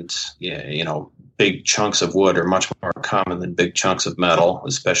 and big chunks of wood are much more common than big chunks of metal,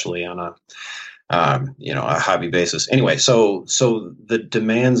 especially on a hobby basis. Anyway, so the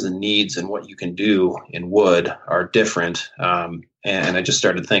demands and needs and what you can do in wood are different. And I just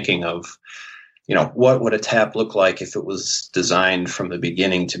started thinking of, what would a tap look like if it was designed from the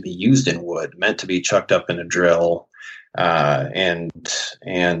beginning to be used in wood, meant to be chucked up in a drill, and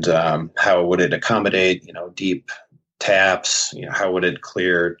how would it accommodate, deep taps? How would it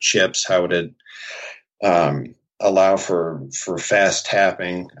clear chips? How would it allow for fast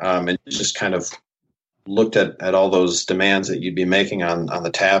tapping? And just kind of looked at all those demands that you'd be making on the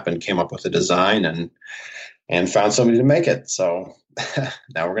tap and came up with a design and found somebody to make it. So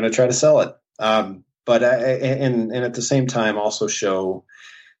now we're going to try to sell it. But and at the same time also show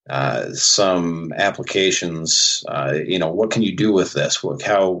some applications. What can you do with this?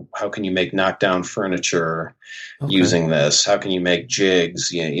 How can you make knockdown furniture using this? How can you make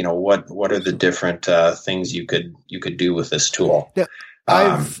jigs? What are the different things you could do with this tool? Yeah,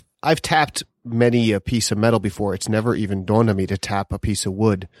 I've tapped many a piece of metal before. It's never even dawned on me to tap a piece of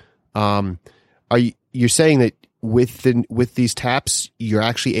wood. You're saying that with these taps, you're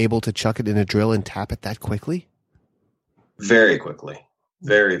actually able to chuck it in a drill and tap it that quickly? Very quickly.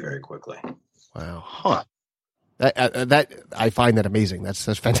 Very, very quickly. Wow. Huh. That I find that amazing. That's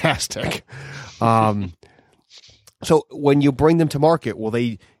fantastic. So when you bring them to market,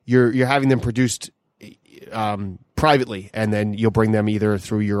 you're having them produced privately, and then you'll bring them either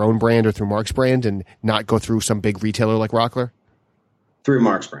through your own brand or through Mark's brand, and not go through some big retailer like Rockler? Through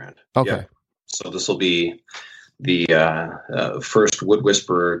Mark's brand. Okay. Yeah. So this will be the first Wood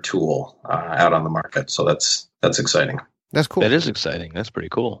Whisperer tool out on the market. So that's exciting. That's cool. That is exciting. That's pretty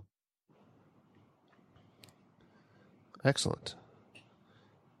cool. Excellent.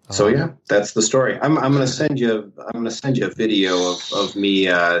 So yeah, that's the story. I'm going to send you a video of me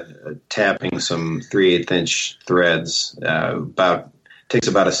tapping some 3/8 inch threads. Takes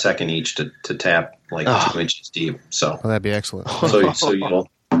about a second each to tap, like 2 inches deep. So that'd be excellent. So you'll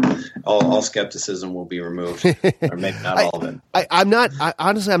all skepticism will be removed, or maybe not all of it. I'm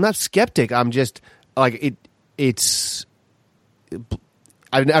not skeptic. I'm just like it's.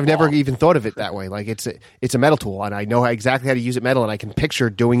 I've never even thought of it that way. Like it's a metal tool, and I know exactly how to use it metal, and I can picture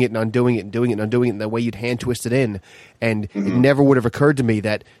doing it and undoing it and doing it and undoing it, and the way you'd hand twist it in. And it never would have occurred to me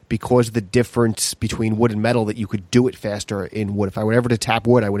that because of the difference between wood and metal, that you could do it faster in wood. If I were ever to tap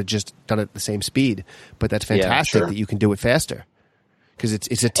wood, I would have just done it at the same speed. But that's fantastic that you can do it faster, because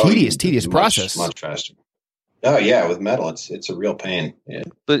it's a tedious process. Much faster. Oh yeah, with metal, it's a real pain. Yeah.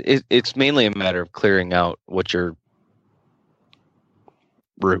 But it's mainly a matter of clearing out what you're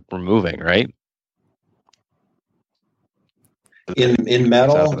removing, right? In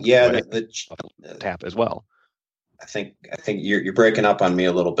metal, yeah, the tap as well. I think you're breaking up on me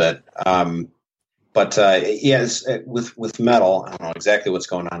a little bit. But yes, with metal, I don't know exactly what's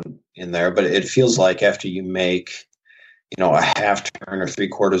going on in there, but it feels like after you make, a half turn or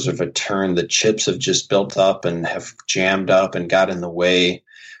 3/4 of a turn, the chips have just built up and have jammed up and got in the way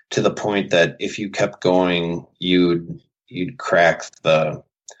to the point that if you kept going, you'd crack the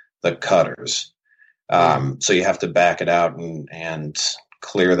cutters. So you have to back it out and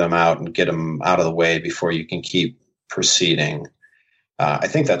clear them out and get them out of the way before you can keep proceeding. I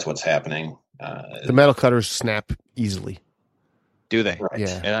think that's what's happening. The metal cutters snap easily. Do they? Right.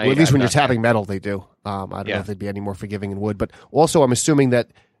 Yeah. Well, at least when you're tapping metal, they do. I don't know if they'd be any more forgiving in wood, but also I'm assuming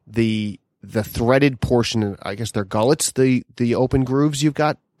that the threaded portion, I guess they're gullets, the open grooves you've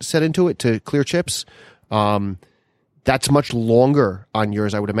got set into it to clear chips. That's much longer on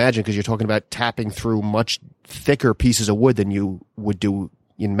yours, I would imagine, because you're talking about tapping through much thicker pieces of wood than you would do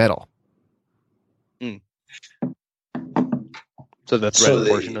in metal. So the threaded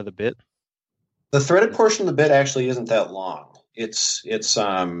portion of the bit? The threaded portion of the bit actually isn't that long. It's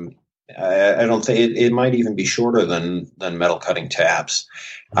I don't think it might even be shorter than metal cutting taps.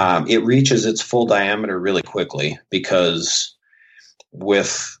 It reaches its full diameter really quickly because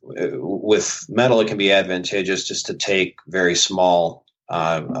with metal, it can be advantageous just to take very small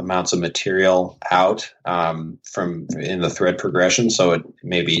amounts of material out from in the thread progression. So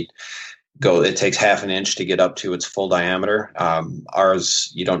it takes half an inch to get up to its full diameter.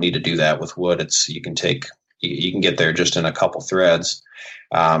 Ours, you don't need to do that with wood. You can get there just in a couple threads,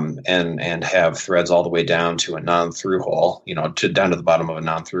 and have threads all the way down to a non-through hole, down to the bottom of a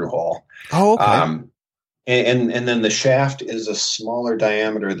non-through hole. Oh, okay. And then the shaft is a smaller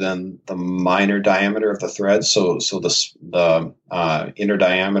diameter than the minor diameter of the threads. So the inner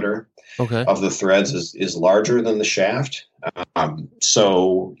diameter of the threads is larger than the shaft.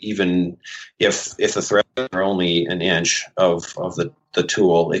 So even if the threads are only an inch of the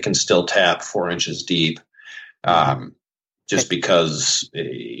tool, it can still tap 4 inches deep. Just because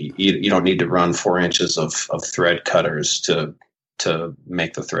you don't need to run 4 inches of thread cutters to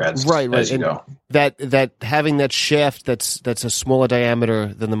make the threads as you go. That having that shaft that's a smaller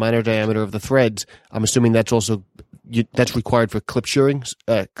diameter than the minor diameter of the threads, I'm assuming that's also that's required for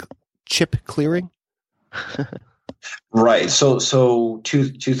chip clearing. Right. So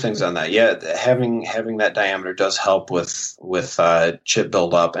two things on that. Yeah, having that diameter does help with chip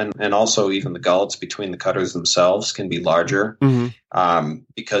buildup, and also even the gullets between the cutters themselves can be larger,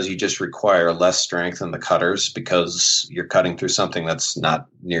 because you just require less strength in the cutters because you're cutting through something that's not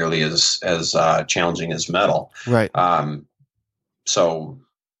nearly as challenging as metal. Right. So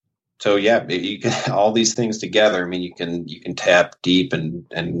yeah, you can, all these things together. I mean, you can tap deep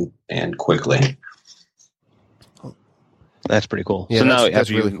and quickly. That's pretty cool. Yeah, so now, that's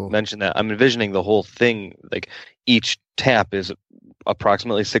after really you cool. mentioned that, I'm envisioning the whole thing. Like each tap is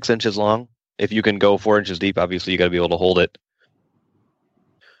approximately 6 inches long. If you can go 4 inches deep, obviously you got to be able to hold it.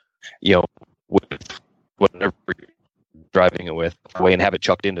 With whatever you're driving it with, way and have it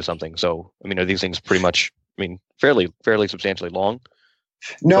chucked into something. So, I mean, are these things pretty much, fairly substantially long?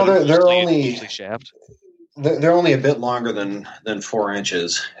 No, they're only mostly shaft. They're only a bit longer than 4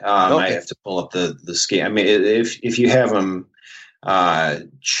 inches. I have to pull up the scale. I mean, if you have them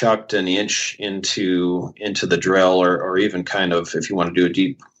chucked an inch into the drill, or even kind of if you want to do a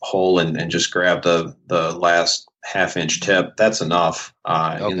deep hole and just grab the last half-inch tip, that's enough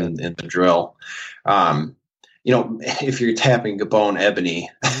in the drill. If you're tapping Gabon ebony,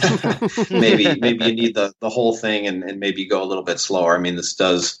 maybe you need the whole thing and maybe go a little bit slower. I mean,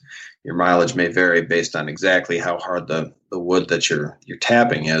 your mileage may vary based on exactly how hard the wood that you're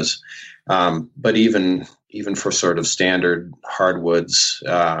tapping is. But even for sort of standard hardwoods,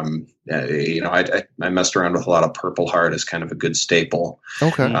 I messed around with a lot of Purple Heart as kind of a good staple.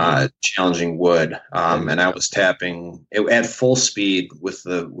 Okay. Challenging wood. And I was tapping it at full speed with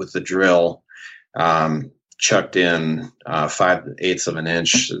the drill, chucked in 5/8 of an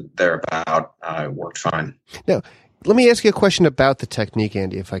inch thereabout. It worked fine. Now, let me ask you a question about the technique,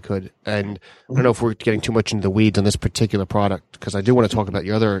 Andy, if I could. And I don't know if we're getting too much into the weeds on this particular product, because I do want to talk about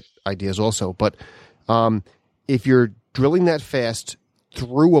your other ideas also. But if you're drilling that fast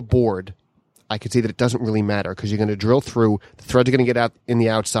through a board, I could see that it doesn't really matter, because you're going to drill through, the threads are going to get out in the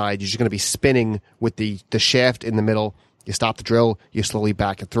outside, you're just going to be spinning with the shaft in the middle. You stop the drill, you slowly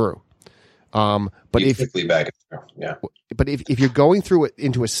back it through. But quickly back it through, yeah. But if you're going through it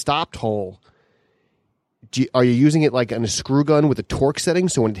into a stopped hole, are you using it like on a screw gun with a torque setting,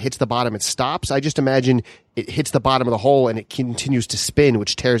 so when it hits the bottom it stops? I just imagine it hits the bottom of the hole and it continues to spin,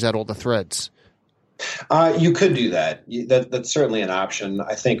 which tears out all the threads. You could do that. That's certainly an option.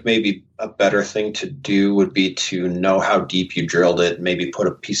 I think maybe a better thing to do would be to know how deep you drilled it, maybe put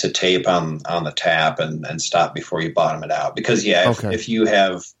a piece of tape on the tap and stop before you bottom it out. Because if you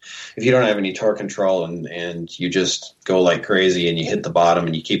don't have any torque control and you just go like crazy and you hit the bottom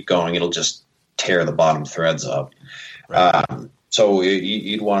and you keep going, it'll just tear the bottom threads up. Right. So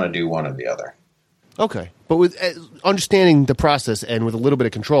you'd want to do one or the other. Okay. But with understanding the process and with a little bit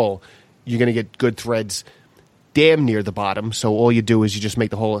of control, you're going to get good threads damn near the bottom. So all you do is you just make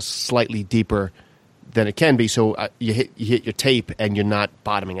the hole slightly deeper than it can be. So you hit your tape and you're not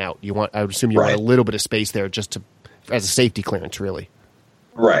bottoming out. I would assume you want a little bit of space there just as a safety clearance, really.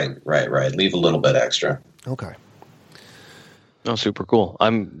 Right. Leave a little bit extra. Okay. Oh, super cool.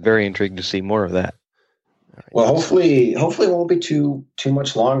 I'm very intrigued to see more of that. Well, hopefully it won't be too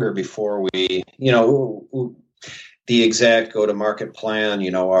much longer before we, the exact go-to-market plan,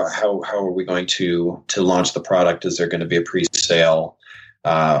 how are we going to launch the product? Is there going to be a pre-sale?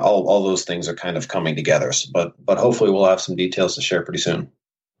 All those things are kind of coming together. But hopefully we'll have some details to share pretty soon.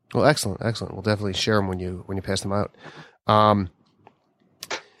 Well, excellent. We'll definitely share them when you pass them out.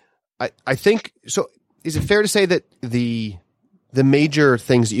 I think so. Is it fair to say that the major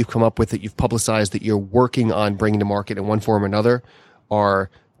things that you've come up with, that you've publicized, that you're working on bringing to market in one form or another,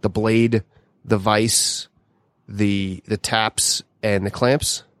 are the blade, the vise, the taps, and the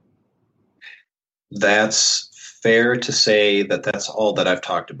clamps? That's fair to say that that's all that I've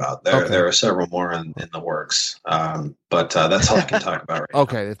talked about. There are several more in the works, but that's all I can talk about right now.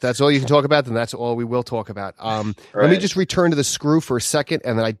 Okay, if that's all you can talk about, then that's all we will talk about. Right. Let me just return to the screw for a second,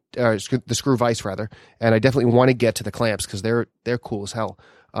 and then the screw vise rather, and I definitely want to get to the clamps because they're cool as hell.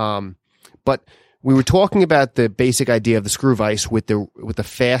 But we were talking about the basic idea of the screw vise with the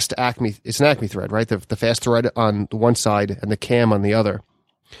fast Acme. It's an Acme thread, right? The fast thread on the one side and the cam on the other.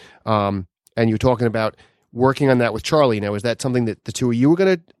 And you're talking about working on that with Charlie. Now, is that something that the two of you are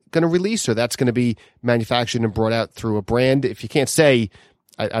going to release, or that's going to be manufactured and brought out through a brand? If you can't say,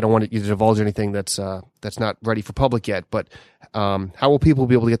 I don't want you to divulge anything that's not ready for public yet. But how will people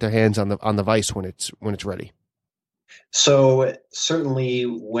be able to get their hands on the vise when it's ready? So certainly,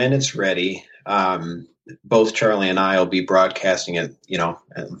 when it's ready, both Charlie and I will be broadcasting it,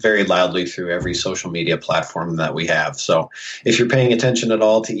 very loudly through every social media platform that we have. So if you're paying attention at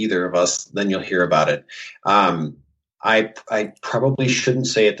all to either of us, then you'll hear about it. I probably shouldn't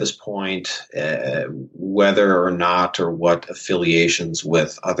say at this point whether or not or what affiliations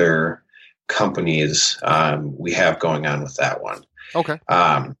with other companies we have going on with that one. Okay.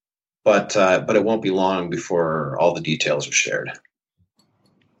 But it won't be long before all the details are shared.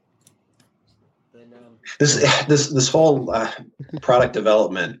 This whole product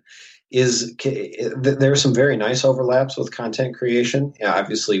development there are some very nice overlaps with content creation.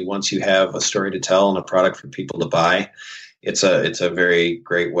 Obviously, once you have a story to tell and a product for people to buy, it's a very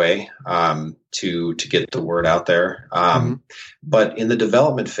great way to get the word out there. But in the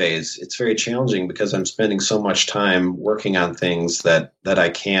development phase, it's very challenging because I'm spending so much time working on things that I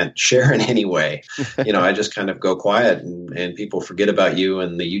can't share in any way. I just kind of go quiet and people forget about you,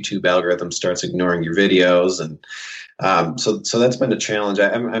 and the YouTube algorithm starts ignoring your videos. And so that's been a challenge.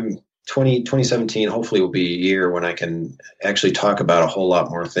 I'm 2017 hopefully will be a year when I can actually talk about a whole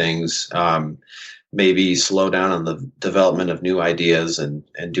lot more things. Maybe slow down on the development of new ideas and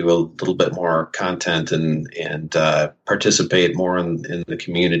do a little bit more content and participate more in the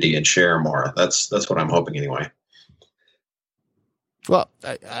community and share more. That's what I'm hoping anyway. Well,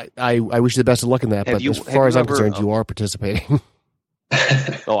 I wish you the best of luck in that. But as far as I'm concerned, you are participating.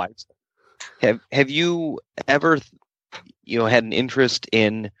 Have you ever, had an interest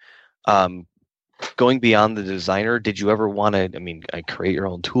in going beyond the designer? Did you ever want to, create your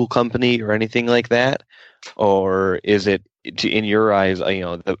own tool company or anything like that? Or is it, in your eyes,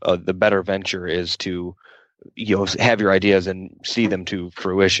 the better venture is to, have your ideas and see them to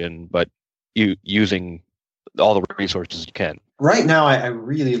fruition, but using all the resources you can? Right now, I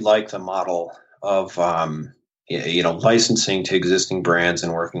really like the model of, licensing to existing brands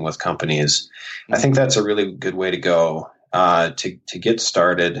and working with companies. I think that's a really good way to go. To get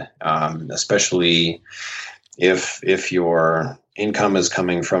started, especially if your income is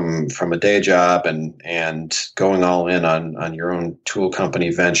coming from a day job and going all in on your own tool company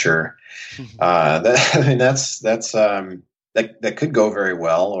venture, that could go very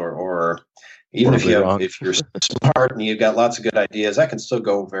well, or even if you're smart and you've got lots of good ideas, that can still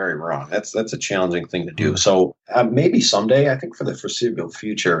go very wrong. That's a challenging thing to do. So maybe someday, I think for the foreseeable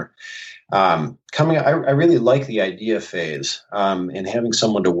future. I really like the idea phase and having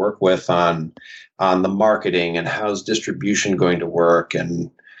someone to work with on the marketing and how's distribution going to work, and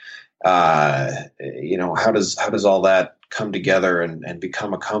how does all that come together and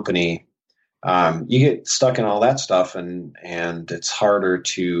become a company. You get stuck in all that stuff, and it's harder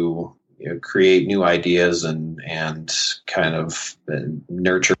to create new ideas and kind of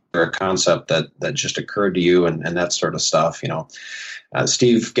nurture a concept that just occurred to you and that sort of stuff.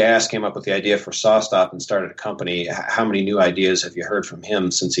 Steve Gass came up with the idea for SawStop and started a company. How many new ideas have you heard from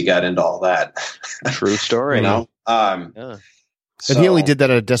him since he got into all that? True story. Yeah. And he only did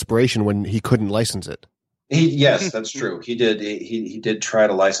that out of desperation when he couldn't license it. Yes, that's true. He did. He did try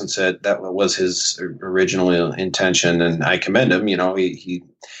to license it. That was his original intention, and I commend him. He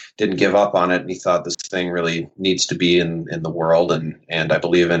didn't give up on it, and he thought this thing really needs to be in the world, and I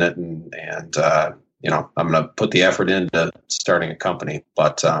believe in it, and I'm going to put the effort into starting a company.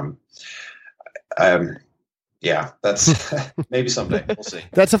 But that's maybe someday. We'll see.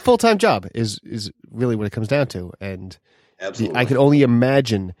 That's a full-time job is really what it comes down to, and absolutely, I can only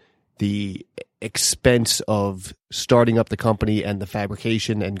imagine the expense of starting up the company and the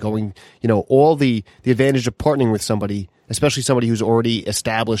fabrication and going, all the advantage of partnering with somebody, especially somebody who's already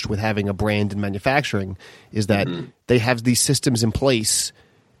established with having a brand in manufacturing, is that they have these systems in place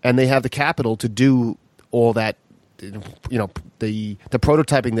and they have the capital to do all that, the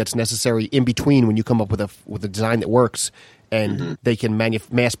prototyping that's necessary in between when you come up with a design that works and they can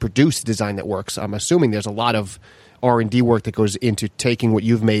mass produce a design that works. I'm assuming there's a lot of R&D work that goes into taking what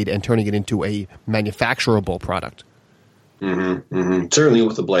you've made and turning it into a manufacturable product. Certainly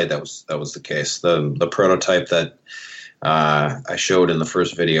with the blade, that was the case. The prototype that I showed in the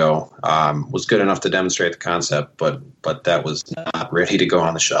first video was good enough to demonstrate the concept, but that was not ready to go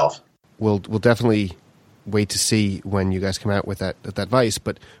on the shelf. We'll definitely wait to see when you guys come out with that vise.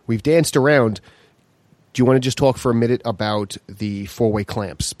 But we've danced around. Do you want to just talk for a minute about the 4-way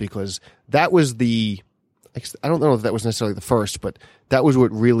clamps? Because that was I don't know if that was necessarily the first, but that was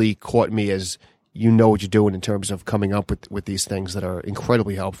what really caught me as you know what you're doing in terms of coming up with these things that are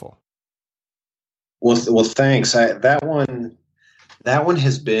incredibly helpful. Well, thanks. That one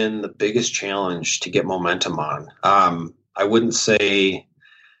has been the biggest challenge to get momentum on. I wouldn't say,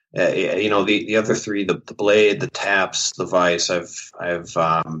 the other three, the blade, the taps, the vise. I've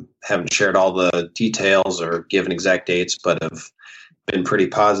haven't shared all the details or given exact dates, but have been pretty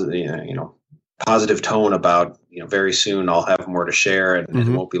positive. Positive tone about, very soon I'll have more to share, and it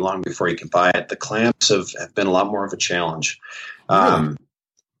won't be long before you can buy it. The clamps have been a lot more of a challenge. Really?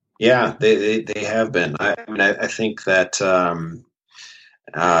 Yeah, they have been. I think that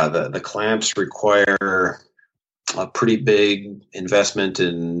the clamps require a pretty big investment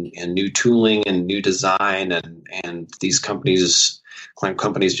in new tooling and new design, and these clamp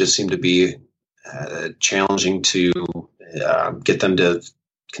companies just seem to be challenging to get them to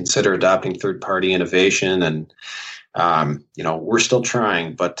consider adopting third-party innovation, and we're still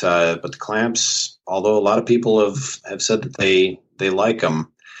trying. But the clamps, although a lot of people have said that they like them,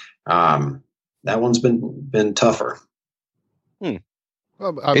 that one's been tougher. Well,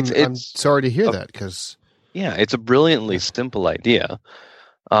 I'm sorry to hear that, because it's a brilliantly simple idea.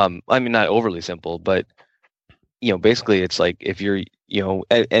 Not overly simple, but basically it's like if you're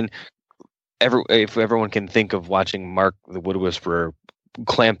if everyone can think of watching Mark the Wood Whisperer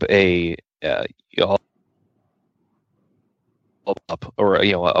clamp a up or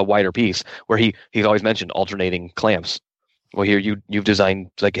a wider piece, where he's always mentioned alternating clamps. Well, here you've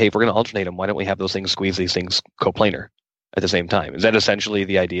designed, like, hey, if we're going to alternate them, why don't we have those things squeeze these things coplanar at the same time? Is that essentially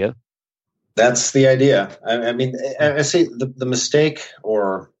the idea? That's the idea. I say the mistake,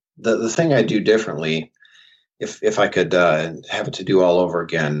 or the thing I do differently, if I could have it to do all over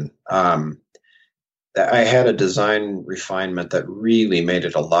again. I had a design refinement that really made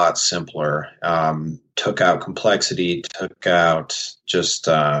it a lot simpler. Took out complexity, took out just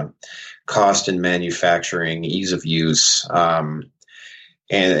cost in manufacturing, ease of use. But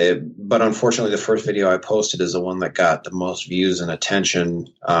unfortunately, the first video I posted is the one that got the most views and attention.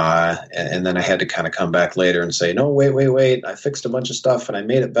 And then I had to kind of come back later and say, no, wait. I fixed a bunch of stuff and I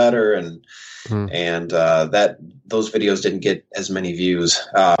made it better. And that those videos didn't get as many views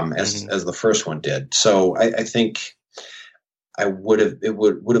as the first one did. So I think it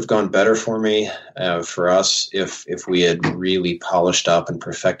would have gone better for me, for us, if we had really polished up and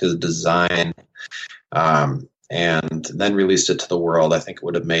perfected the design, and then released it to the world. I think it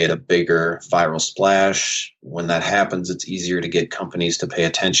would have made a bigger viral splash. When that happens, it's easier to get companies to pay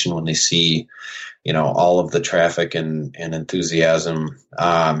attention when they see, all of the traffic and enthusiasm.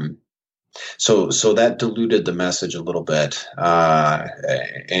 So that diluted the message a little bit,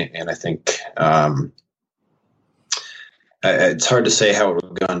 and I think it's hard to say how it would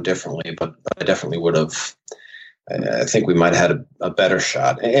have gone differently, but I definitely would have. I think we might have had a better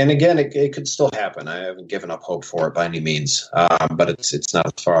shot. And again, it could still happen. I haven't given up hope for it by any means, but it's not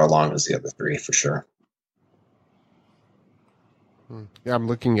as far along as the other three, for sure. Yeah, I'm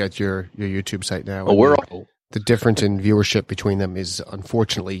looking at your YouTube site now. The difference in viewership between them is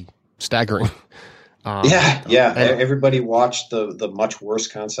unfortunately staggering. Everybody watched the much worse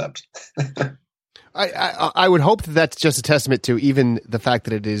concept. I would hope that that's just a testament to even the fact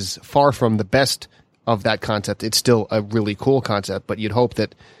that it is far from the best of that concept. It's still a really cool concept, but you'd hope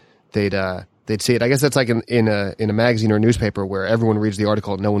that they'd see it. I guess that's like in a magazine or a newspaper where everyone reads the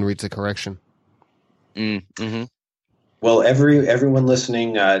article and no one reads the correction. Mm-hmm. Well, everyone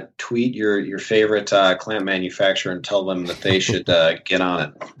listening, tweet your favorite clamp manufacturer and tell them that they should get on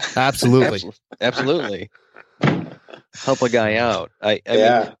it. Absolutely. Absolutely. Help a guy out. I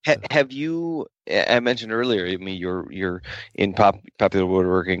mean, have you? I mentioned earlier. I mean, you're in popular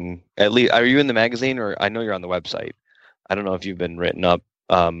woodworking. At least, are you in the magazine, or I know you're on the website? I don't know if you've been written up.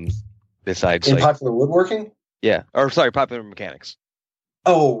 Besides, in popular woodworking. Yeah, or sorry, popular mechanics.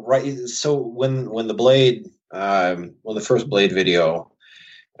 Oh, right. So when the blade, when the first blade video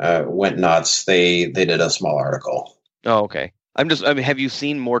went nuts, they did a small article. Oh, okay. I mean, have you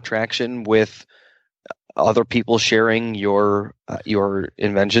seen more traction with other people sharing your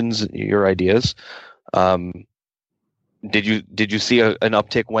inventions, your ideas? did you see an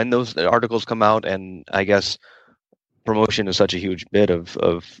uptick when those articles come out? And I guess promotion is such a huge bit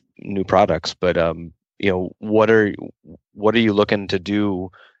of new products, but what are you looking to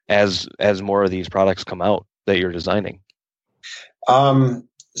do as more of these products come out that you're designing?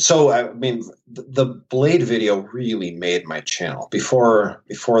 So I mean, the Blade video really made my channel. Before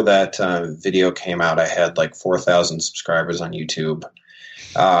that video came out, I had like 4,000 subscribers on YouTube.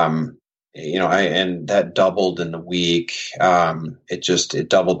 And that doubled in a week. It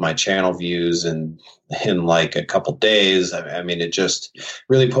doubled my channel views in like a couple days. I mean, it just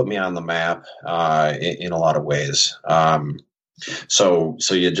really put me on the map in a lot of ways. So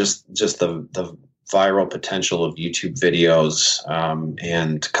you just the viral potential of YouTube videos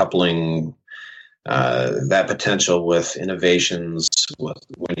and coupling that potential with innovations when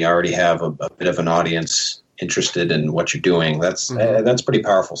you already have a bit of an audience interested in what you're doing. That's pretty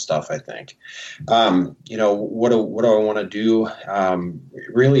powerful stuff, I think. What do I want to do?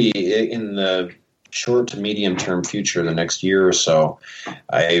 Really, in the short to medium term future, the next year or so,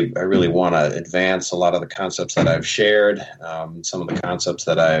 I really want to advance a lot of the concepts that I've shared, some of the concepts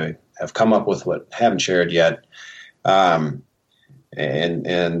that I have come up with, what haven't shared yet, and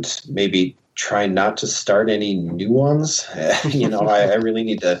maybe try not to start any new ones. I really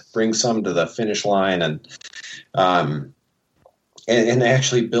need to bring some to the finish line and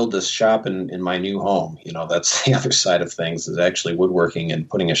actually build this shop in my new home. That's the other side of things, is actually woodworking and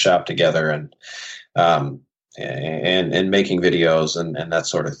putting a shop together and making videos and that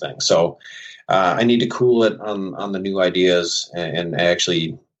sort of thing. So I need to cool it on the new ideas and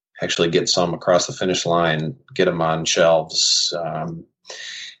actually get some across the finish line, get them on shelves,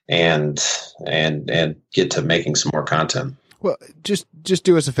 and get to making some more content. Well, just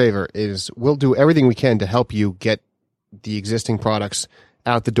do us a favor. We'll do everything we can to help you get the existing products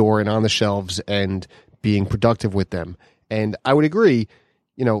out the door and on the shelves and being productive with them. And I would agree,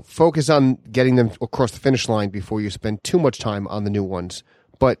 focus on getting them across the finish line before you spend too much time on the new ones.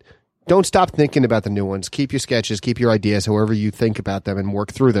 But don't stop thinking about the new ones. Keep your sketches, keep your ideas, however you think about them, and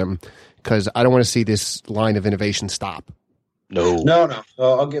work through them, because I don't want to see this line of innovation stop. No.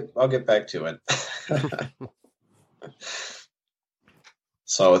 I'll get back to it.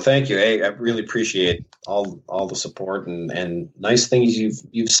 So thank you. Hey, I really appreciate all the support and nice things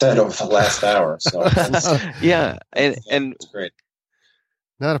you've said over the last hour. So yeah, and it's great.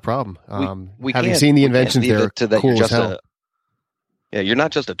 Not a problem. We having seen the inventions, they're cool as hell. You're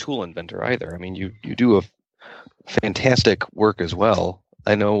not just a tool inventor either. I mean, you do a fantastic work as well.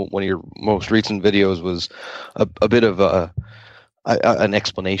 I know one of your most recent videos was a bit of an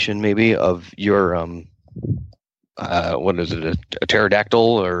explanation maybe of your what is it, a pterodactyl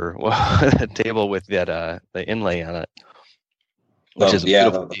or a table with that the inlay on it, which is a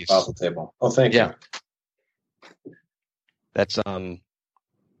beautiful piece. The fossil table. Oh, thank you. That's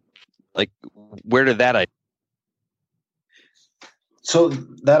like, where did that idea? So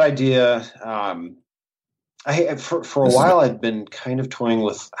that idea, for a while I'd been kind of toying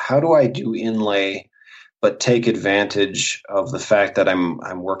with how do I do inlay, but take advantage of the fact that I'm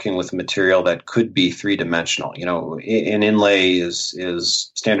working with material that could be three-dimensional. An inlay is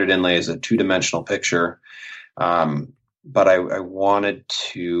standard inlay is a two-dimensional picture, but I wanted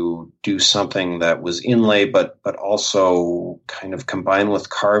to do something that was inlay, but also kind of combine with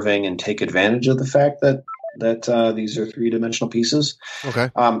carving and take advantage of the fact that these are three-dimensional pieces.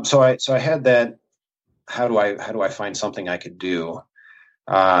 Okay. So I had that. How do I find something I could do?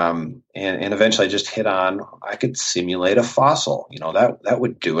 And eventually I just hit on, I could simulate a fossil, that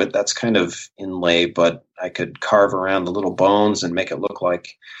would do it. That's kind of inlay, but I could carve around the little bones and make it look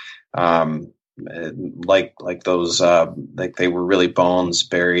like those, like they were really bones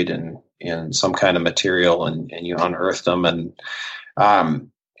buried in some kind of material and you unearthed them. And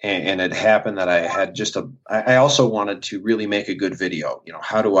it happened that I had I also wanted to really make a good video.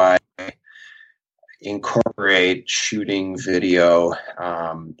 How do I incorporate shooting video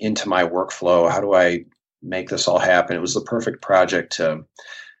into my workflow? How do I make this all happen? It was the perfect project to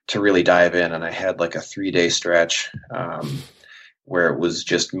really dive in. And I had like a 3-day stretch where it was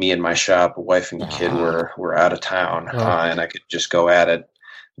just me and my shop. Wife and kid were out of town, and I could just go at it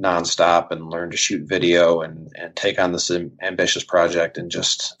nonstop and learn to shoot video and take on this ambitious project and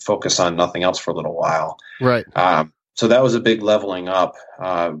just focus on nothing else for a little while. Right. So that was a big leveling up,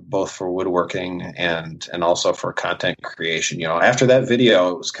 both for woodworking and also for content creation. After that video,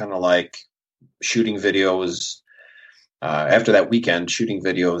 it was kind of like shooting video was, after that weekend, shooting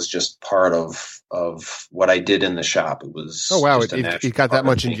video was just part of what I did in the shop. It was, oh wow, it got that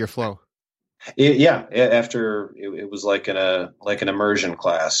much into your flow. After it was like an immersion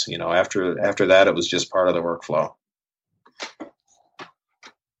class. After that, it was just part of the workflow.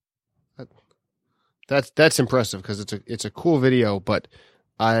 That's impressive because it's a cool video, but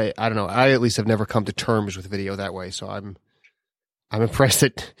I don't know. I at least have never come to terms with video that way, so I'm impressed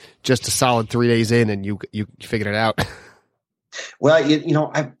that just a solid 3 days in and you figured it out. Well,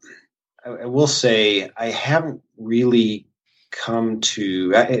 I will say I haven't really come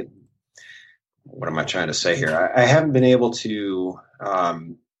to. What am I trying to say here? I haven't been able to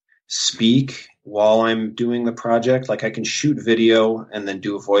speak while I'm doing the project. Like, I can shoot video and then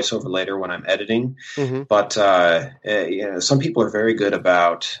do a voiceover later when I'm editing. Mm-hmm. But some people are very good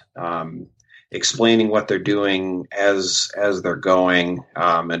about explaining what they're doing as they're going,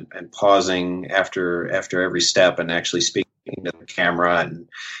 and pausing after every step and actually speaking to the camera and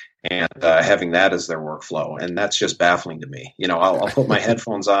having that as their workflow. And that's just baffling to me. I'll put my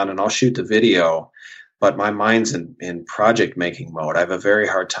headphones on and I'll shoot the video, but my mind's in project making mode. I have a very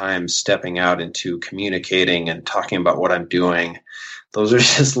hard time stepping out into communicating and talking about what I'm doing. Those are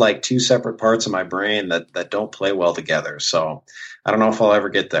just like two separate parts of my brain that don't play well together. So I don't know if I'll ever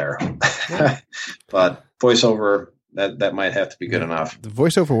get there, but voiceover, that might have to be good enough. The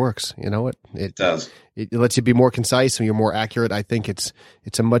voiceover works. You know what? It does. It lets you be more concise and you're more accurate. I think it's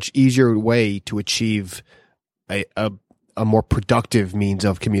a much easier way to achieve a more productive means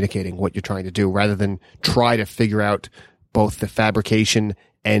of communicating what you're trying to do, rather than try to figure out both the fabrication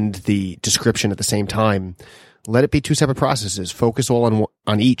and the description at the same time. Let it be two separate processes. Focus all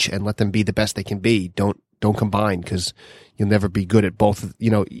on each and let them be the best they can be. Don't combine, because you'll never be good at both.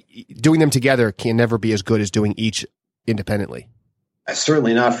 Doing them together can never be as good as doing each independently.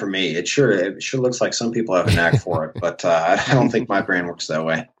 Certainly not for me. It sure looks like some people have a knack for it, but I don't think my brain works that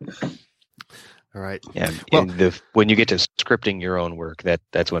way. All right. Yeah. Well, when you get to scripting your own work,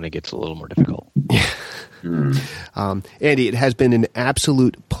 that's when it gets a little more difficult. Andy, it has been an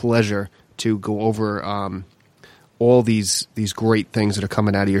absolute pleasure to go over all these great things that are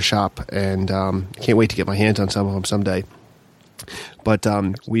coming out of your shop, and can't wait to get my hands on some of them someday. But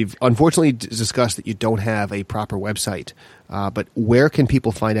we've unfortunately discussed that you don't have a proper website. But where can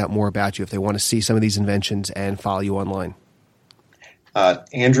people find out more about you if they want to see some of these inventions and follow you online?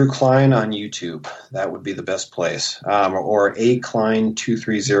 Andrew Klein on YouTube. That would be the best place. Or A Klein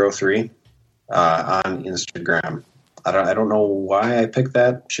 2303 on Instagram. I don't know why I picked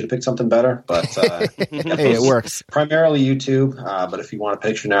that. Should have picked something better, but hey, it works. Primarily YouTube, but if you want a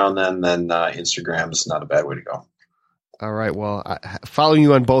picture now and then Instagram is not a bad way to go. All right. Well, following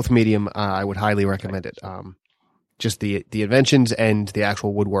you on both medium, I would highly recommend it. Just the inventions and the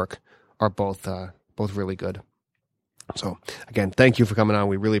actual woodwork are both really good. So again, thank you for coming on.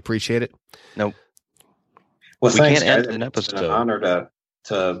 We really appreciate it. Nope. Well, thanks, can't guys. end an episode. It's an honor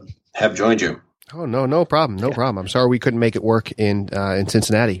to have joined you. Oh, no problem. No problem. I'm sorry we couldn't make it work in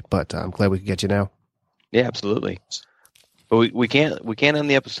Cincinnati, but I'm glad we could get you now. Yeah, absolutely. But we can't end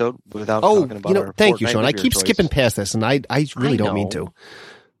the episode without talking about our thank you, Fortnite Sean. I beer keep choice. skipping past this, and I really don't mean to.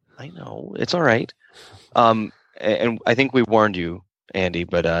 I know. It's all right. And I think we warned you, Andy,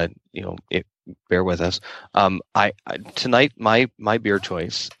 but bear with us. Tonight my beer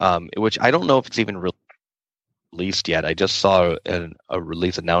choice, which I don't know if it's even released yet. I just saw a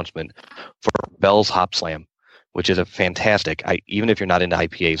release announcement for Bell's Hop Slam, which is a fantastic. Even if you're not into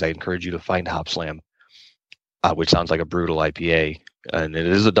IPAs, I encourage you to find Hop Slam, which sounds like a brutal IPA, and it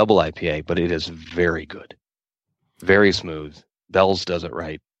is a double IPA, but it is very good, very smooth. Bell's does it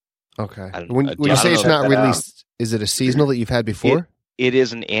right. Okay. When you say it's not released, is it a seasonal that you've had before? It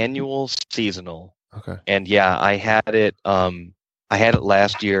is an annual seasonal. Okay. And yeah, I had it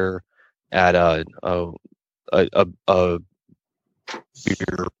last year at a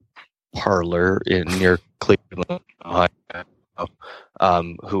beer parlor near Cleveland, Ohio,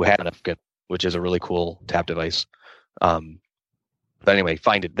 who had an African, which is a really cool tap device. But anyway,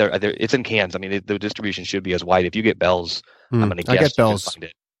 find it. It's in cans. I mean, the distribution should be as wide. If you get Bell's, I'm going to guess I get Bell's. Find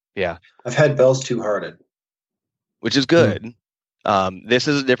it. Yeah, I've had Bell's Two-Hearted, which is good. This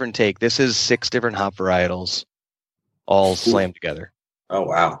is a different take. This is 6 different hop varietals, all slammed together. Oh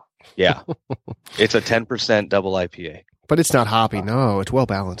wow! Yeah, it's a 10% double IPA. But it's not hoppy. No, it's well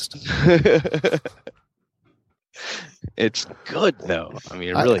balanced. It's good though. I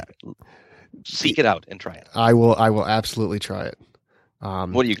mean, really, seek it out and try it. I will absolutely try it.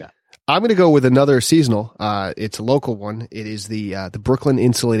 What do you got? I'm going to go with another seasonal. It's a local one. It is the Brooklyn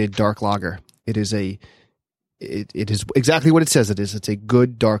Insulated Dark Lager. It is exactly what it says it is. It's a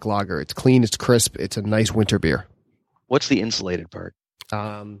good dark lager. It's clean. It's crisp. It's a nice winter beer. What's the insulated part?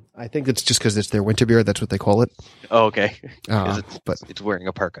 I think it's just because it's their winter beer. That's what they call it. Oh, okay. But it's wearing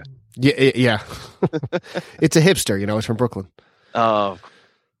a parka. Yeah. It's a hipster. It's from Brooklyn. Oh, of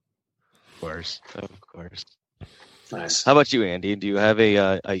course. Nice. How about you, Andy? Do you have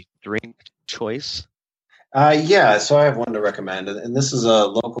a drink choice? Yeah, so I have one to recommend, and this is a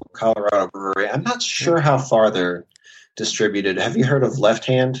local Colorado brewery. I'm not sure how far they're distributed. Have you heard of Left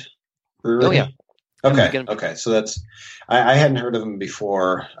Hand Brewery? Oh, yeah. Okay. So that's I hadn't heard of them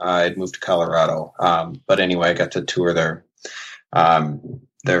before I'd moved to Colorado. But anyway, I got to tour their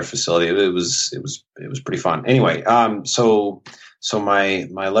facility. It was pretty fun. Anyway, so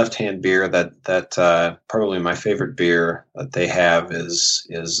my Left Hand beer that probably my favorite beer that they have is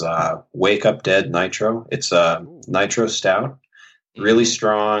Wake Up Dead Nitro. It's a nitro stout, really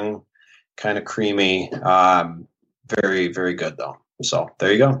strong, kind of creamy, very, very good though. So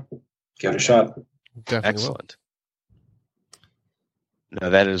there you go. Give it a shot. Definitely Excellent. No,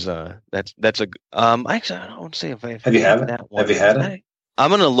 that is that's a actually I don't say if I have you had it. Have you had it? I'm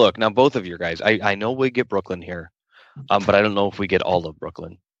gonna look now. Both of your guys, I know we get Brooklyn here, but I don't know if we get all of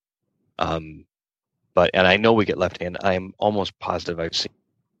Brooklyn. And I know we get Left Hand. I'm almost positive I've seen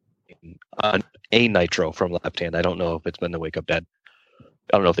a nitro from Left Hand. I don't know if it's been the Wake Up Dead.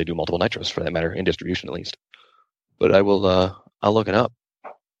 I don't know if they do multiple nitros for that matter in distribution at least. But I will. I'll look it up.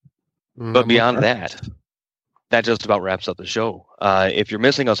 But beyond that just about wraps up the show. If you're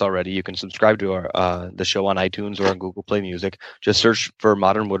missing us already, you can subscribe to our the show on iTunes or on Google Play Music. Just search for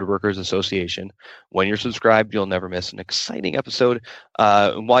Modern Woodworkers Association. When you're subscribed, you'll never miss an exciting episode.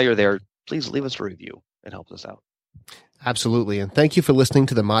 While you're there, please leave us a review. It helps us out. Absolutely. And thank you for listening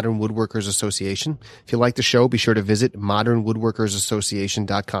to the Modern Woodworkers Association. If you like the show, be sure to visit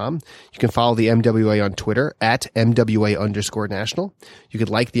modernwoodworkersassociation.com. You can follow the MWA on Twitter at MWA_national. You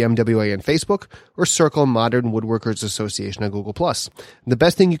could like the MWA on Facebook or circle Modern Woodworkers Association on Google+. And the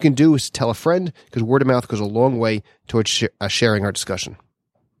best thing you can do is tell a friend, because word of mouth goes a long way towards sharing our discussion.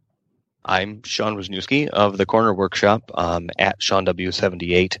 I'm Sean Wisniewski of the Corner Workshop at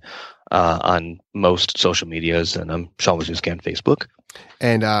SeanW78 on most social medias, and I'm Sean Wisniewski on Facebook.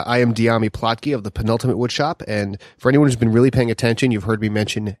 And I am Diami Plotke of the Penultimate Woodshop. And for anyone who's been really paying attention, you've heard me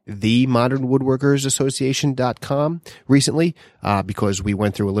mention the modernwoodworkersassociation.com recently because we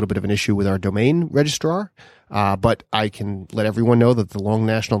went through a little bit of an issue with our domain registrar. But I can let everyone know that the long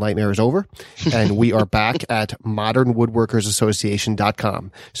national nightmare is over, and we are back at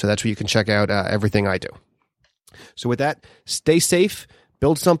modernwoodworkersassociation.com. So that's where you can check out everything I do. So with that, stay safe,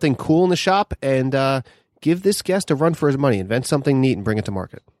 build something cool in the shop, and give this guest a run for his money. Invent something neat and bring it to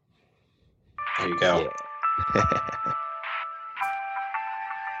market. There you go. Yeah.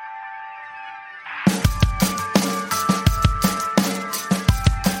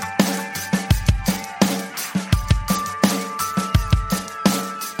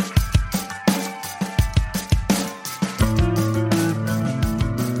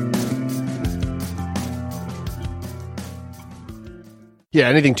 Yeah,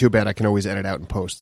 anything too bad I can always edit out and post.